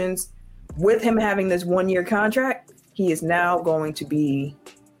 receptions. With him having this 1-year contract, he is now going to be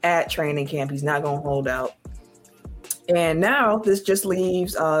at training camp. He's not going to hold out. And now this just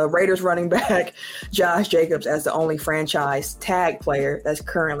leaves Raiders running back Josh Jacobs as the only franchise tag player that's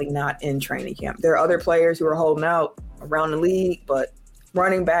currently not in training camp. There are other players who are holding out around the league, but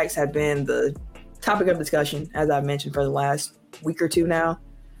running backs have been the topic of discussion, as I've mentioned, for the last week or two now.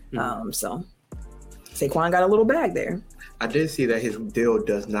 So Saquon got a little bag there. I did see that his deal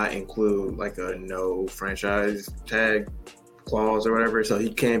does not include like a no franchise tag clause or whatever, so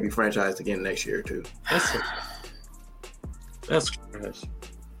he can be franchised again next year too. That's trash.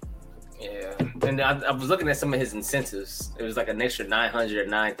 Yeah, and I was looking at some of his incentives. It was like an extra 900 or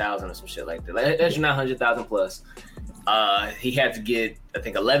 9,000 or some shit like that. Like extra 900,000 plus. He had to get, I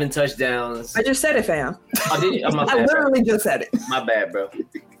think, 11 touchdowns. I just said it, fam. Oh, did you? Oh, my bad, I literally just said it. My bad, bro.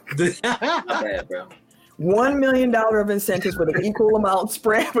 My bad, bro. $1 million of incentives with an equal amount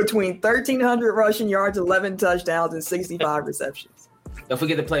spread between 1,300 rushing yards, 11 touchdowns, and 65 receptions. Don't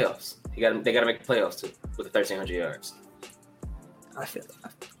forget the playoffs. They got to make the playoffs too with the 1,300 yards. I feel it.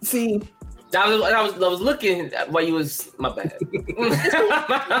 See, I was looking while you was my bad. What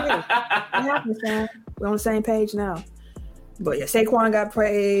happens, man? We're on the same page now. But yeah, Saquon got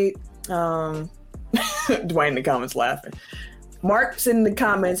paid. Dwayne in the comments laughing. Mark's in the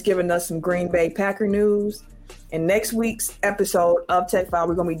comments giving us some Green Bay Packer news. In next week's episode of Tech File,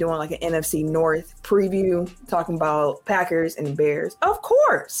 we're going to be doing like an NFC North preview, talking about Packers and Bears. Of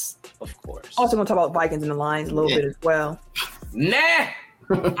course. Also going to talk about Vikings and the Lions a little bit as well. Nah.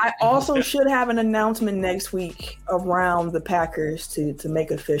 I also should have an announcement next week around the Packers to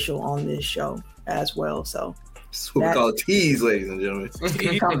make official on this show as well. So that's what we call tease, ladies and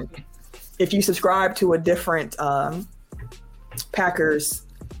gentlemen. If you subscribe to a different Packers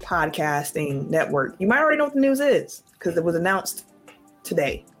podcasting network, you might already know what the news is because it was announced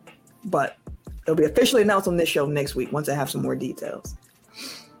today. But it'll be officially announced on this show next week once I have some more details.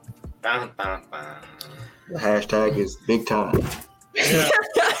 The hashtag is big time.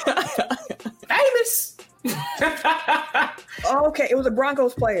 Famous. Okay, it was a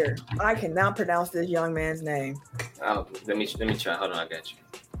Broncos player. I cannot pronounce this young man's name. Oh, let me try. Hold on, I got you.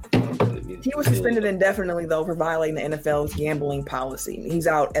 He was suspended indefinitely though for violating the NFL's gambling policy. He's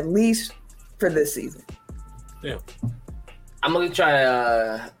out at least for this season. Yeah. I'm gonna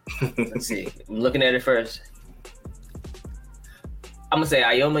try. Let's see. I'm looking at it first. I'm gonna say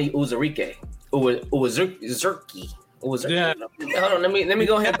Ioma Uzurike. Uzurki. Yeah. Hold on. Let me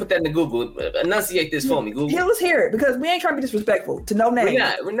go ahead and put that in Google. Enunciate this for me, Google. Yeah, let's hear it because we ain't trying to be disrespectful to no name.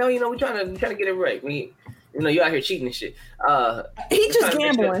 We're trying to get it right. You out here cheating and shit. He just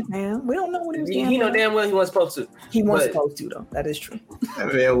gambling, man. We don't know what he was gambling. He know damn well he wasn't supposed to. He wasn't supposed to, though. That is true.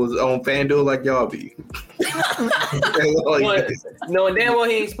 That man was on FanDuel like y'all be. Knowing damn well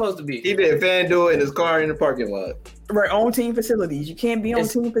he ain't supposed to be. He did FanDuel in his car in the parking lot. Right, on team facilities. You can't be on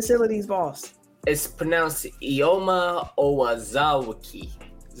team facilities, boss. It's pronounced Ioma Owazarike.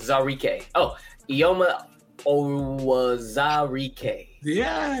 Zarike. Oh, Ioma Owazarike.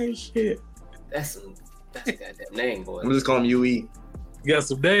 Yeah, shit. That's a goddamn name, boy. I'm just calling him UE. You got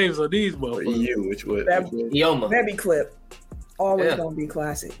some names on these motherfuckers. EU, which would Ioma. Baby clip. Always gonna be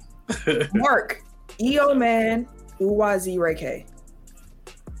classic. Mark. Ioman Uwazirike.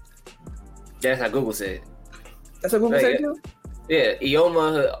 That's how Google said. That's what Google said too? Yeah,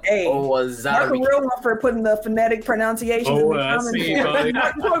 Ioma Owazarike. Mark a real one for putting the phonetic pronunciation in the comments. I see you, buddy.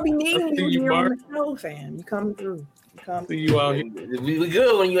 Mark, you're gonna be needing you here on the show, fam. You coming through. See you out here. We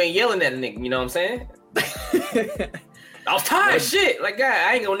good when you ain't yelling at a nigga, you know what I'm saying? I was tired of shit. Like, God,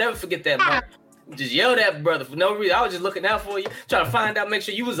 I ain't gonna never forget that, man. Just yelled at brother for no reason. I was just looking out for you, trying to find out, make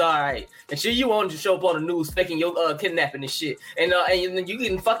sure you was all right. And sure you wanted to show up on the news faking your kidnapping and shit. And you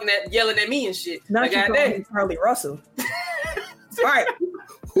getting fucking yelling at me and shit. Not like, you Charlie Russell. All right.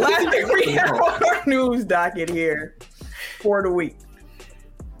 Last thing we have on our news docket here for the week.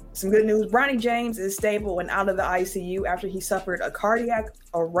 Some good news. Bronny James is stable and out of the ICU after he suffered a cardiac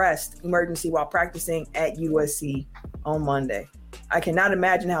arrest emergency while practicing at USC on Monday. I cannot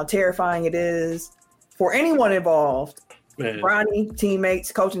imagine how terrifying it is for anyone involved. Man. Bronny,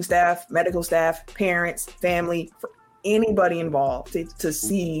 teammates, coaching staff, medical staff, parents, family, for anybody involved to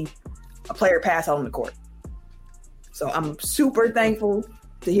see a player pass out on the court. So I'm super thankful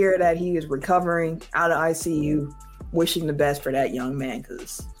to hear that he is recovering out of ICU. Wishing the best for that young man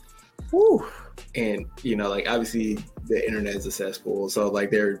because And, you know, like, obviously the internet is a cesspool. So, like,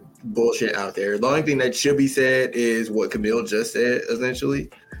 there's bullshit out there. The only thing that should be said is what Camille just said, essentially.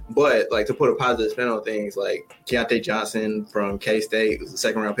 But, like, to put a positive spin on things, like, Keontae Johnson from K-State was a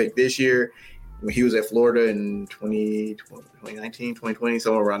second-round pick this year. When he was at Florida in 2019, 2020,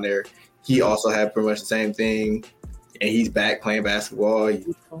 somewhere around there, he also had pretty much the same thing. And he's back playing basketball. He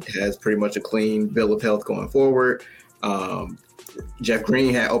has pretty much a clean bill of health going forward. Jeff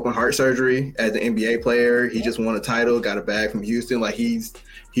Green had open heart surgery as an NBA player. He just won a title, got a bag from Houston. Like, he's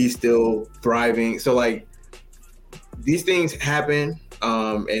still thriving. So, like, these things happen.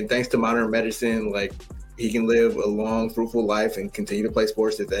 And thanks to modern medicine, like, he can live a long, fruitful life and continue to play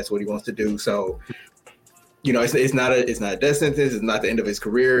sports if that's what he wants to do. So, you know, it's not a death sentence. It's not the end of his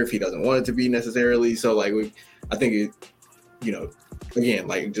career if he doesn't want it to be necessarily. So, like, I think it, you know, again,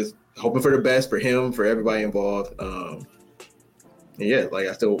 like, just hoping for the best for him, for everybody involved. And yeah, like,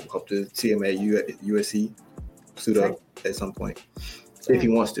 I still hope to see him at USC suit up at some point if he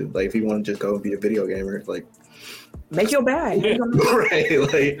wants to. Like, if he want to just go and be a video gamer, like, make your bag. Yeah. Right?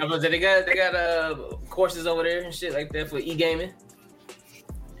 Like, they got courses over there and shit like that for e-gaming.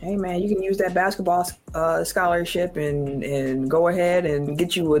 Hey man, you can use that basketball scholarship and go ahead and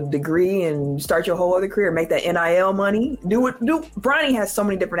get you a degree and start your whole other career. Make that NIL money. Do it. Bronny has so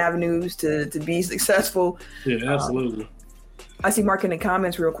many different avenues to be successful. Yeah, absolutely. I see Mark in the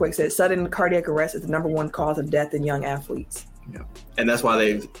comments real quick said sudden cardiac arrest is the number one cause of death in young athletes. Yeah, and that's why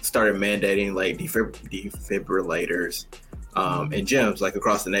they've started mandating like defibrillators in gyms like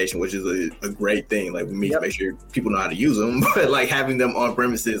across the nation, which is a great thing. Like, we need to make sure people know how to use them, but like having them on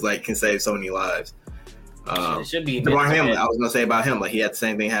premises like can save so many lives. It should be. DeMar Hamlin, I was gonna say about him, like, he had the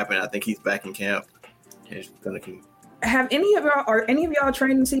same thing happen. I think he's back in camp. Have any of y'all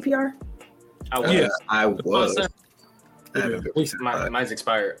trained in CPR? I was. Mine's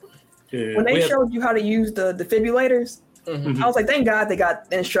expired. Yeah, when they showed you how to use the defibrillators, Mm-hmm. I was like, thank God they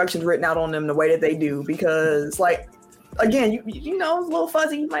got instructions written out on them the way that they do, because, like, again, you know, it's a little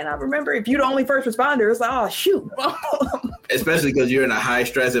fuzzy. You might not remember. If you're the only first responder, it's like, oh, shoot. Especially because you're in a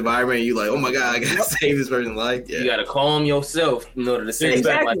high-stress environment. You're like, oh, my God, I got to save this person's life. Yeah. You got to calm yourself in order to save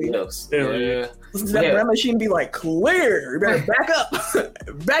somebody else. Yeah. That machine be like, clear. You better back up.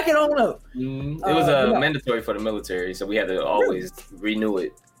 Back it on up. It was mandatory for the military, so we had to always renew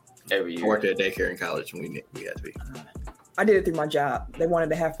it every year. I worked at a daycare in college, and we had to be. I did it through my job. They wanted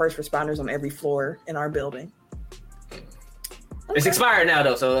to have first responders on every floor in our building. It's expired now,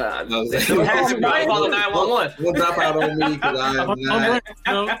 though, so call 911. We'll drop out on me because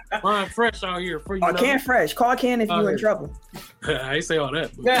I'm Ryan Fresh out here. For you Ken Fresh. Call Ken if you're in trouble. I ain't say all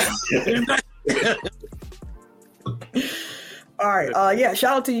that. All right.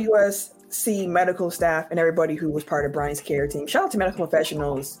 Shout out to USC medical staff and everybody who was part of Brian's care team. Shout out to medical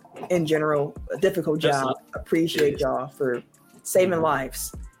professionals in general. A difficult job. Appreciate y'all for saving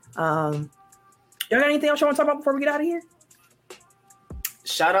lives. Y'all got anything else you want to talk about before we get out of here?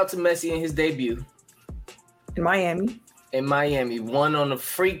 Shout out to Messi in his debut in Miami. Won on a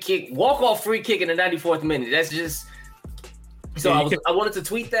free kick, walk-off free kick in the 94th minute. That's just so. I wanted to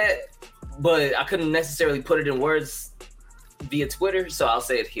tweet that, but I couldn't necessarily put it in words via Twitter, so I'll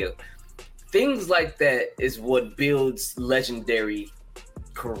say it here. Things like that is what builds legendary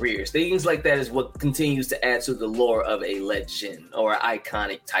careers. Things like that is what continues to add to the lore of a legend or an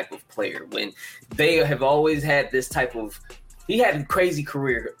iconic type of player. When they have always had this type of, he had a crazy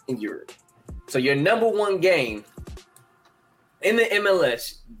career in Europe. So your number one game in the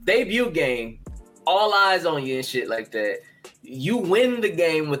MLS, debut game, all eyes on you and shit like that. You win the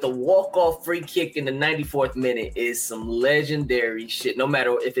game with a walk-off free kick in the 94th minute is some legendary shit. No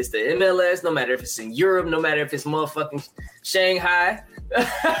matter if it's the MLS, no matter if it's in Europe, no matter if it's motherfucking Shanghai.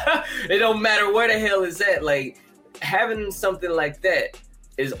 It don't matter where the hell it's at. Like, having something like that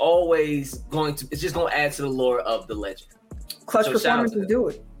is always it's just going to add to the lore of the legend. Clutch performances do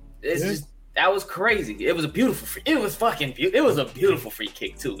it. It's just, that was crazy. It was a beautiful free. It was fucking beautiful. It was a beautiful free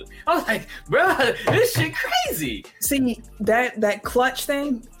kick too. I was like, bro, this shit crazy. See, that clutch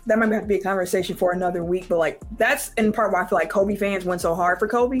thing, that might have to be a conversation for another week. But like, that's in part why I feel like Kobe fans went so hard for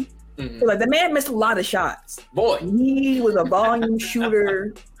Kobe. Mm-hmm. Like, the man missed a lot of shots. Boy, he was a volume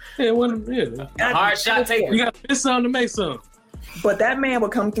shooter. Hard shot taker. You got to miss something to make something. But that man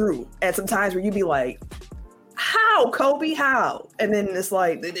would come through at some times where you'd be like, how, Kobe, how? And then it's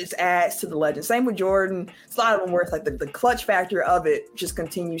like, it just adds to the legend. Same with Jordan. It's a lot of them where it's like the clutch factor of it just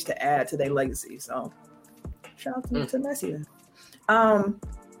continues to add to their legacy. So shout out to Messi then.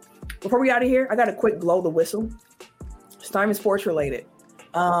 Before we get out of here, I got a quick blow the whistle. It's not even sports related.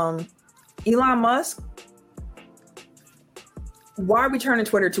 Elon Musk, why are we turning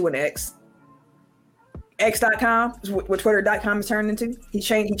Twitter to an X? X.com is what Twitter.com is turned into. He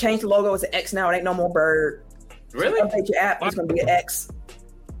changed the logo. It's an X now. It ain't no more bird. Really? So update your app. It's gonna be an X.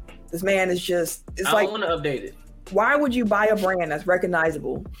 This man is just. It's I like. don't want to update it. Why would you buy a brand that's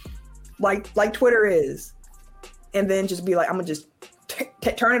recognizable, like Twitter is, and then just be like, I'm gonna just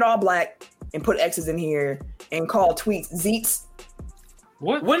turn it all black and put X's in here and call tweets Zeets?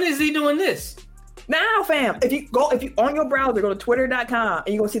 What? When is he doing this? Now, fam. If you on your browser, go to twitter.com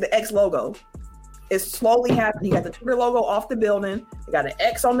and you're gonna see the X logo. It's slowly happening. He got the Twitter logo off the building. He got an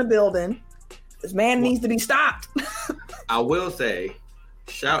X on the building. This man needs to be stopped. I will say,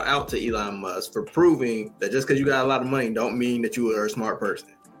 shout out to Elon Musk for proving that just because you got a lot of money don't mean that you are a smart person.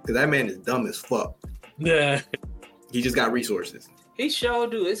 Because that man is dumb as fuck. Yeah. He just got resources. He sure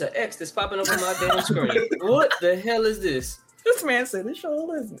do. It's an X that's popping up on my damn screen. What the hell is this? This man said this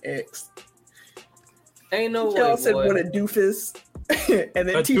show is an X. Ain't no Michelle way, said, boy. what a doofus. And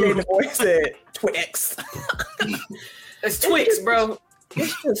then A TJ the doofus. boy said, Twix. It's Twix, bro.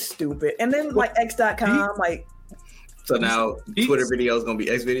 It's just stupid. And then like X.com, like. So now Twitter videos gonna be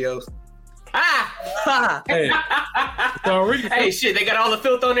X videos. Ah! Hey, it's already Hey, shit, they got all the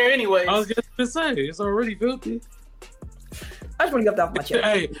filth on there anyway. I was gonna say it's already filthy. I just want to get that off my chest.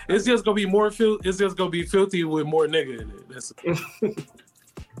 Hey, it's just gonna be more filthy. It's just gonna be filthy with more nigga in it.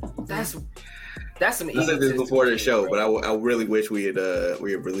 That's some I said this before the show, but I really wish we had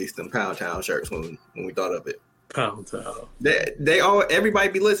released them Pound Town shirts when we thought of it. Pound Town. Everybody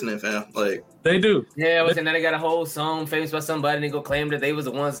be listening, fam. Like They do. Yeah, but then they got a whole song famous by somebody and they go claim that they was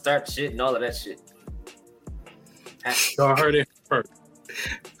the ones to start shit and all of that shit. Y'all heard it first.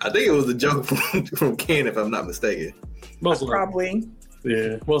 I think it was a joke from Ken, if I'm not mistaken. Most likely. Probably.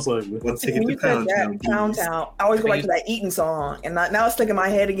 Yeah, most likely. One When ticket you to said Pound that, Town. Pound Town, I always go back to that Eaton song. And now it's stuck in my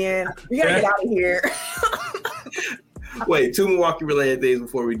head again. We got to get out of here. Wait, two Milwaukee related things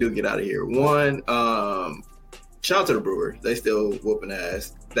before we do get out of here. One, shout out to the Brewers. They still whooping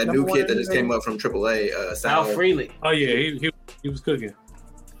ass. That Number new one kid that in just the came up from AAA, Sal Sal. Freely. Oh yeah, he was cooking.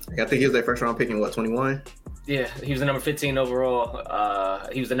 I think he was their first round picking, 21? Yeah, he was the number 15 overall.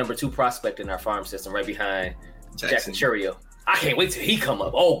 He was the number 2 prospect in our farm system, right behind Jackson Churio. I can't wait till he come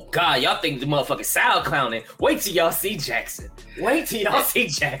up. Oh God, y'all think the motherfucking Sal clowning? Wait till y'all see Jackson. Wait till y'all see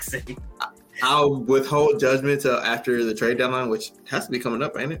Jackson. I'll withhold judgment till after the trade deadline, which has to be coming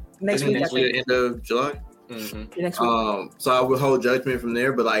up, ain't it? Next week, I Next week, think. end of July. Mm-hmm. Next week. So I withhold judgment from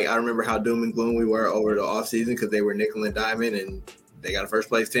there. But like I remember how doom and gloom we were over the offseason because they were nickel and diamond and they got a first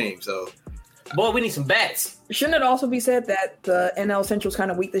place team. So Boy, we need some bats. Shouldn't it also be said that the NL Central's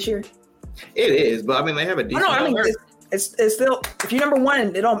kind of weak this year? it is, but I mean they have a I decent. know. I mean, it's still, if you're number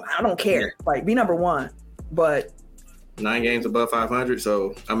one, I don't care. Like, be number one. But 9 games above 500.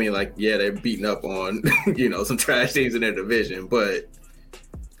 So I mean, like, yeah, they're beating up on some trash teams in their division, but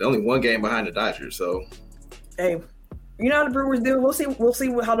they're only 1 game behind the Dodgers. So hey, you know how the Brewers do. We'll see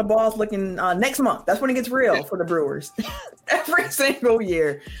how the ball's looking next month. That's when it gets real for the Brewers. Every single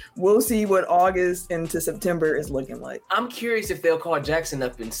year, we'll see what August into September is looking like. I'm curious if they'll call Jackson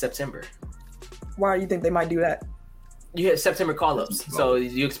up in September. Why do you think they might do that? You have September call-ups, so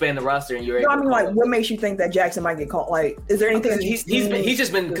you expand the roster and you're No, able I mean, to call like, what makes you think that Jackson might get called? Like, is there anything? He's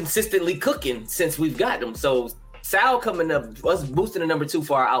just been consistently cooking since we've got him. So Sal coming up, us boosting the number 2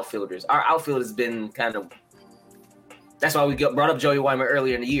 for our outfielders. Our outfield has been kind of. That's why we brought up Joey Weimer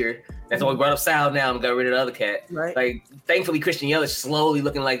earlier in the year. That's why we brought up Sal now and got rid of the other cat. Right. Like, thankfully, Christian Yelich slowly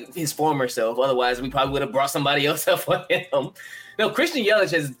looking like his former self. Otherwise, we probably would have brought somebody else up for him. No, Christian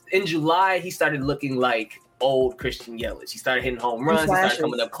Yelich in July, he started looking like old Christian Yelich. He started hitting home runs. He started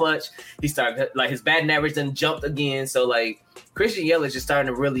coming up clutch. He started, like, his batting average then jumped again. So, like, Christian Yelich is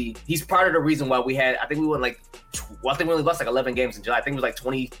starting to really, he's part of the reason why we had, I think we won like, I think we only lost like 11 games in July. I think it was like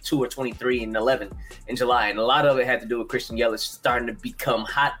 22 or 23 and 11 in July. And a lot of it had to do with Christian Yelich starting to become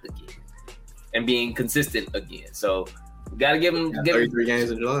hot again and being consistent again. So we got to give him 33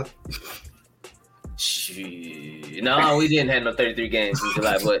 games in July. No, we didn't have no 33 games in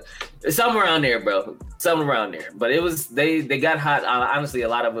July, but somewhere around there, bro. Somewhere around there. But it was, they got hot. Honestly, a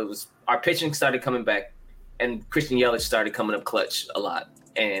lot of it was our pitching started coming back and Christian Yelich started coming up clutch a lot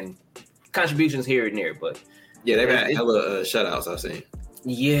and contributions here and there. But yeah, they've had hella shutouts I've seen.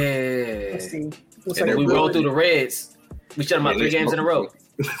 Yeah. Let's see. And we rolled through the Reds. We shut them out 3 games in a row.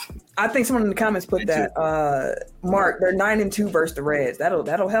 I think someone in the comments put that. Mark, they're 9-2 versus the Reds.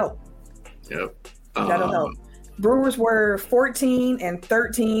 That'll help. Yep. That'll help. Brewers were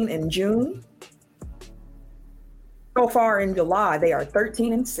 14-13 in June. So far in July, they are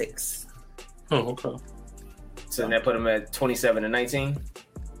 13-6. Oh, okay. So that put them at 27-19.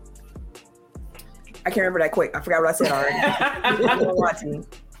 I can't remember that quick. I forgot what I said already.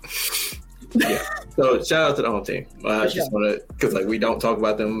 Yeah. So shout out to the home team. I just want to, because like we don't talk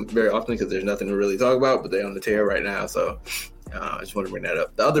about them very often because there's nothing to really talk about, but they're on the tear right now. So I just want to bring that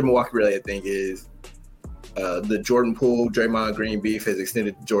up. The other Milwaukee related thing is the Jordan Poole, Draymond Green beef has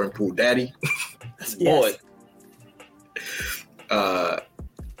extended to Jordan Poole daddy. Boy. I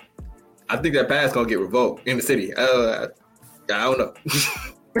think that pass gonna get revoked in the city. I don't know.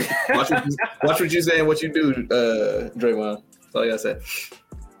 watch what you say and what you do, Draymond. That's all I gotta say.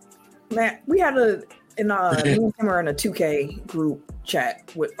 Man, we had me and him are in a 2K group chat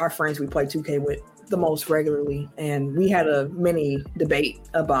with our friends we play 2K with the most regularly, and we had a mini debate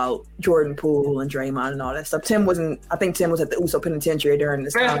about Jordan Poole and Draymond and all that stuff. I think Tim was at the USO Penitentiary during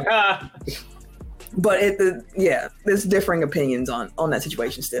this time. But there's differing opinions on that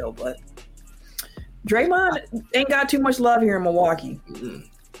situation still. But Draymond ain't got too much love here in Milwaukee.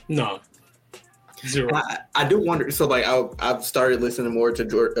 No. Zero. I do wonder. So, like, I've started listening more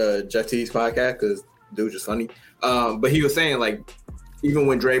to Jeff T's podcast because dude's just funny. But he was saying, like, even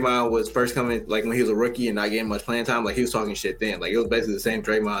when Draymond was first coming, like when he was a rookie and not getting much playing time, like he was talking shit then. Like it was basically the same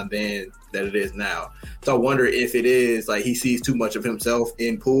Draymond then that it is now. So I wonder if it is like he sees too much of himself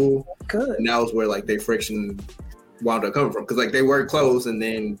in Poole. Good. And that was where like their friction wound up coming from. Because like they were close, and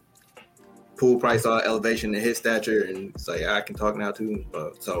then Poole probably saw elevation in his stature, and it's like I can talk now too.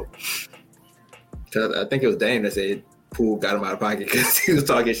 So I think it was Dame that said Poole got him out of pocket because he was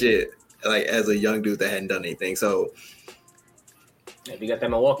talking shit like as a young dude that hadn't done anything. So. If you got that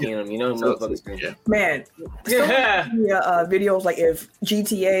Milwaukee in them, you know motherfuckers. Yeah. Man, videos like if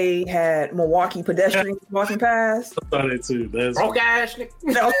GTA had Milwaukee pedestrians walking past. I thought it too. That's broke ass.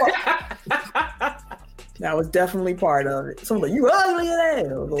 That was definitely part of it. Someone like, you ugly as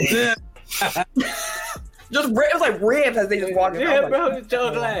hell. Just it was like ribs as they just walking. Yeah, bro, just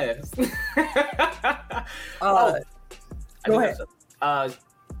your glass. Go ahead.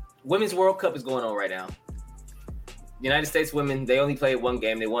 Women's World Cup is going on right now. United States women, they only played one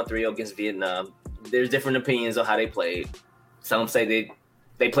game. They won 3-0 against Vietnam. There's different opinions on how they played. Some say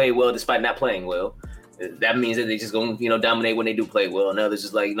they played well despite not playing well. That means that they just gonna dominate when they do play well. And others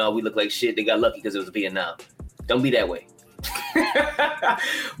just like, no, we look like shit. They got lucky because it was Vietnam. Don't be that way.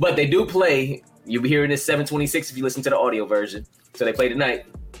 But they do play. You'll be hearing this 7:26 if you listen to the audio version. So they play tonight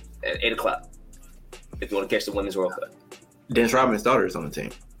at 8:00 if you want to catch the Women's World Cup. Dennis Rodman's daughter is on the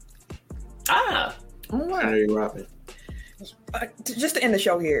team. Oh, wow. Henry Rodman. Just to end the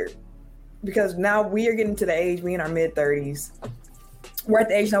show here, because now we are getting to the age, we in our mid-30s. We're at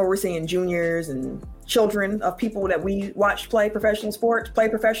the age now where we're seeing juniors and children of people that we watched play professional sports.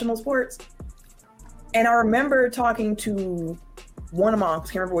 And I remember talking to one of my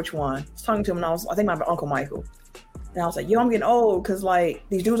uncles, can't remember which one. I was talking to him, and I think my Uncle Michael. And I was like, yo, I'm getting old because like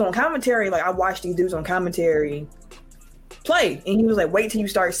these dudes on commentary, like I watched these dudes on commentary play. And he was like, wait till you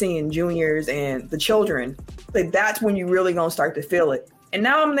start seeing juniors and the children. Like that's when you really gonna start to feel it. And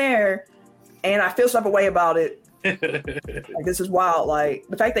now I'm there and I feel some way about it. Like this is wild. Like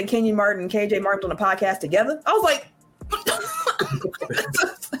the fact that Kenyon Martin and KJ Martin on a podcast together, I was like,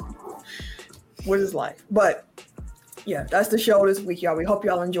 what is life? But yeah, that's the show this week, y'all. We hope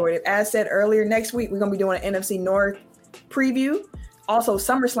y'all enjoyed it. As said earlier, next week we're gonna be doing an NFC North preview. Also,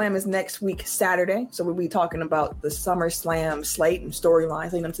 SummerSlam is next week, Saturday. So we'll be talking about the SummerSlam slate and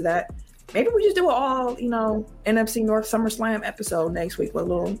storylines leading up to that. Maybe we just do an all, NFC North SummerSlam episode next week with a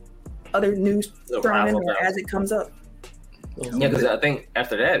little other news thrown in there as it comes up. Yeah, because I think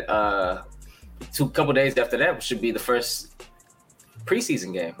after that, couple days after that should be the first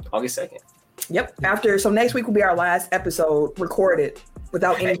preseason game, August 2nd. Yep. So next week will be our last episode recorded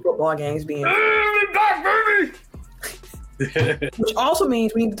without any football games being. Which also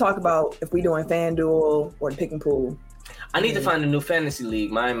means we need to talk about if we're doing FanDuel or Pick and Pool. I need to find a new fantasy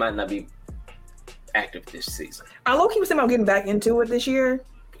league. Mine might not be active this season. I low-key was thinking about getting back into it this year.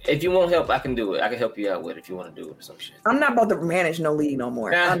 If you want help, I can do it. I can help you out with it if you want to do it or some shit. I'm not about to manage no league no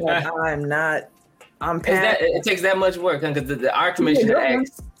more. I'm not. I'm past. It takes that much work because our commissioner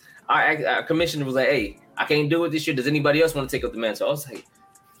asked. Our commissioner was like, "Hey, I can't do it this year. Does anybody else want to take up the mantle?" So I was like,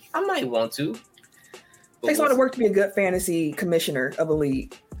 "I might want to." It takes a lot of work to be a good fantasy commissioner of a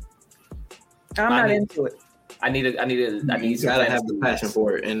league. I'm not into it. I need. You gotta have the passion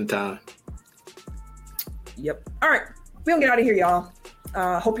for it in time. Yep. All right, we gonna get out of here, y'all.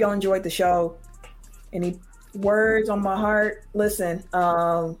 Hope y'all enjoyed the show. Any words on my heart? Listen,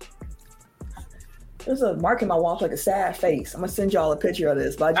 there's a mark in my wall like a sad face. I'm gonna send y'all a picture of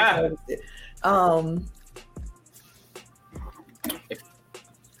this, but I just noticed it.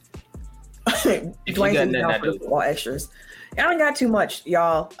 Dwayne's down for the football extras. I don't got too much,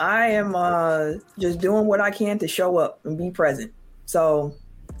 y'all. I am just doing what I can to show up and be present. So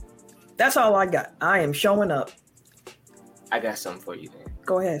That's all I got. I am showing up. I got something for you, man.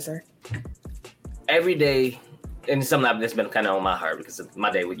 Go ahead, sir. Every day, and something that's been kind of on my heart because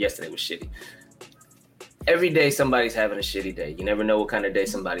my day yesterday was shitty. Every day somebody's having a shitty day. You never know what kind of day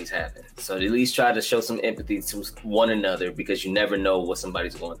somebody's having. So at least try to show some empathy to one another because you never know what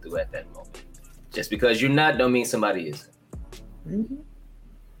somebody's going through at that moment. Just because you're not don't mean somebody is.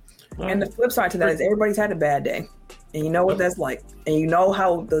 Mm-hmm. And the flip side to that is everybody's had a bad day. And you know what that's like. And you know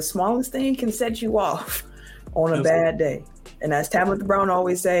how the smallest thing can set you off on a bad day. And as Tabitha Brown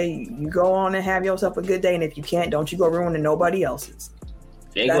always say, you go on and have yourself a good day. And if you can't, don't you go ruining nobody else's.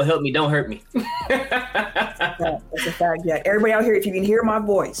 If you ain't gonna help me, don't hurt me. That's a fact. Yeah. Everybody out here, if you can hear my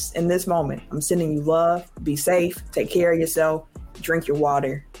voice in this moment, I'm sending you love. Be safe. Take care of yourself. Drink your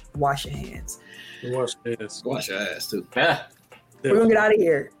water. Wash your hands. Wash your ass. Wash your ass too. Yeah. We're gonna get out of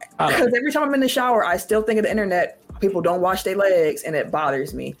here. Because every time I'm in the shower, I still think of the internet. People don't wash their legs, and it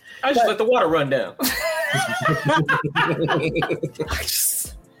bothers me. I just let the water run down.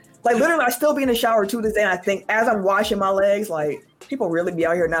 Like literally, I still be in the shower to this day. And I think as I'm washing my legs, like people really be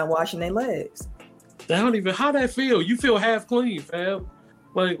out here not washing their legs. I don't even how that feel. You feel half clean, fam.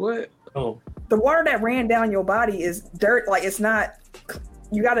 Like what? Oh, the water that ran down your body is dirt. Like it's not.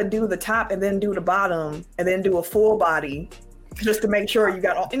 You got to do the top and then do the bottom and then do a full body just to make sure you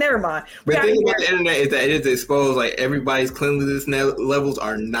got all. Never mind. But the thing about the internet is that it is exposed. Like everybody's cleanliness levels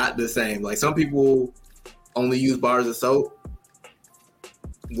are not the same. Like some people only use bars of soap,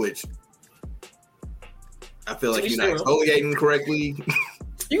 which I feel like you're not exfoliating correctly.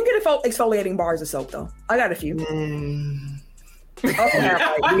 You can get exfoliating bars of soap though. I got a few. Here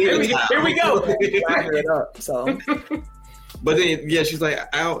we go. It up, so. But then, yeah, she's like,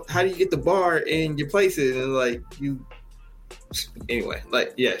 how do you get the bar in your places? And like, anyway,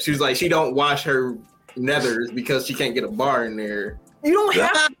 like, yeah, she was like, she don't wash her nethers because she can't get a bar in there. You don't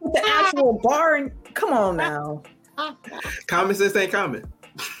have to put the actual bar in. Come on now. Common sense ain't common.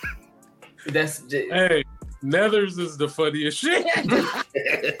 Hey, nethers is the funniest shit.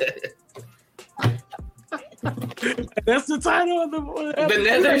 That's the title of the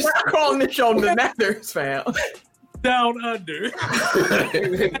Nethers. I'm calling the show the Nethers, fam. Down under.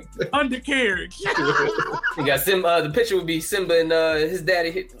 Undercarriage. You got Simba. The picture would be Simba and his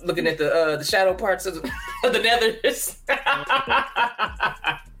daddy looking at the shadow parts of the nethers.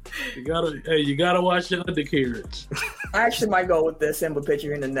 You gotta watch your undercarriage. I actually might go with the Simba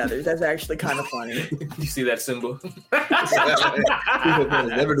picture in the nethers. That's actually kind of funny. You see that Simba? People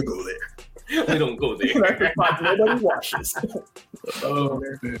never to go there. We don't go there. Nobody washes. Oh,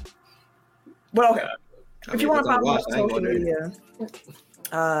 man. But okay. If you want to follow us on social media,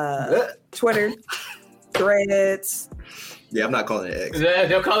 Twitter, Threads. Yeah, I'm not calling it X.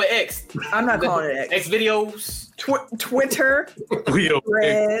 They'll call it X. I'm not calling it X. X videos. Twitter,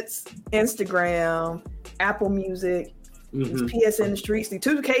 Threads, Instagram, Apple Music. PSN Streets. The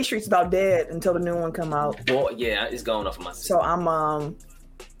 2K Streets about dead until the new one come out. Well, yeah, it's going off of my system. So I'm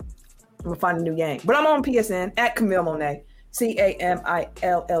gonna find a new game. But I'm on PSN at Camille Monet. CAMILLEMONAE.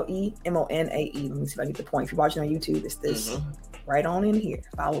 Let me see if I get the point. If you're watching on YouTube, it's this right on in here.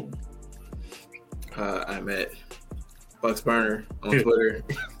 Follow me. I'm at Bucks Burner on Twitter.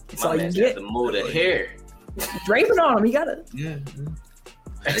 That's all you get. The mold of hair. Draping on him. You gotta. Yeah.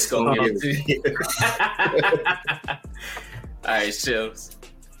 Let's go. All right, chills.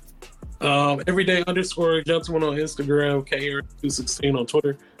 Everyday _ gentleman on Instagram, KR216 on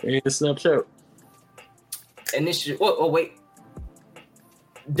Twitter, and Snapchat. And this shit. Oh, wait.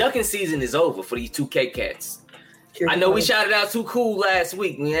 Ducking season is over for these 2K cats. I know we shouted out Too Cool last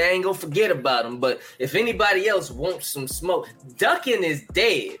week. I ain't gonna forget about them. But if anybody else wants some smoke, ducking is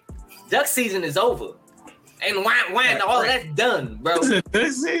dead. Duck season is over. And all that's done, bro.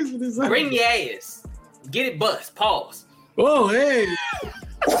 Duck season is over. Bring your ass. Get it bust. Pause. Oh, hey.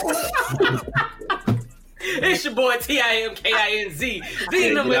 It's your boy TIMKINZ,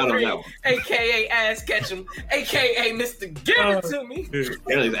 the number 3, aka Ass Ketchum, aka Mr. Give It To Me.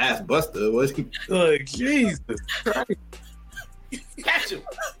 That was Ass Buster, was he? Like, Jesus Christ. Catch him.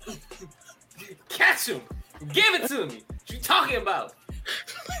 Catch him. Give it to me. What you talking about?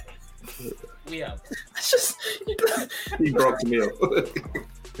 We out. It's just he broke Camille.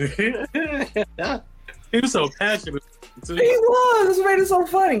 He was so passionate. He was. This made it so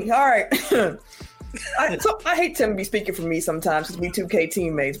funny. All right. I hate Tim to be speaking for me sometimes because we 2K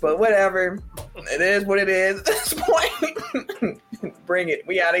teammates, but whatever. It is what it is at this point. Bring it.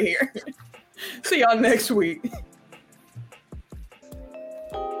 We out of here. See y'all next week.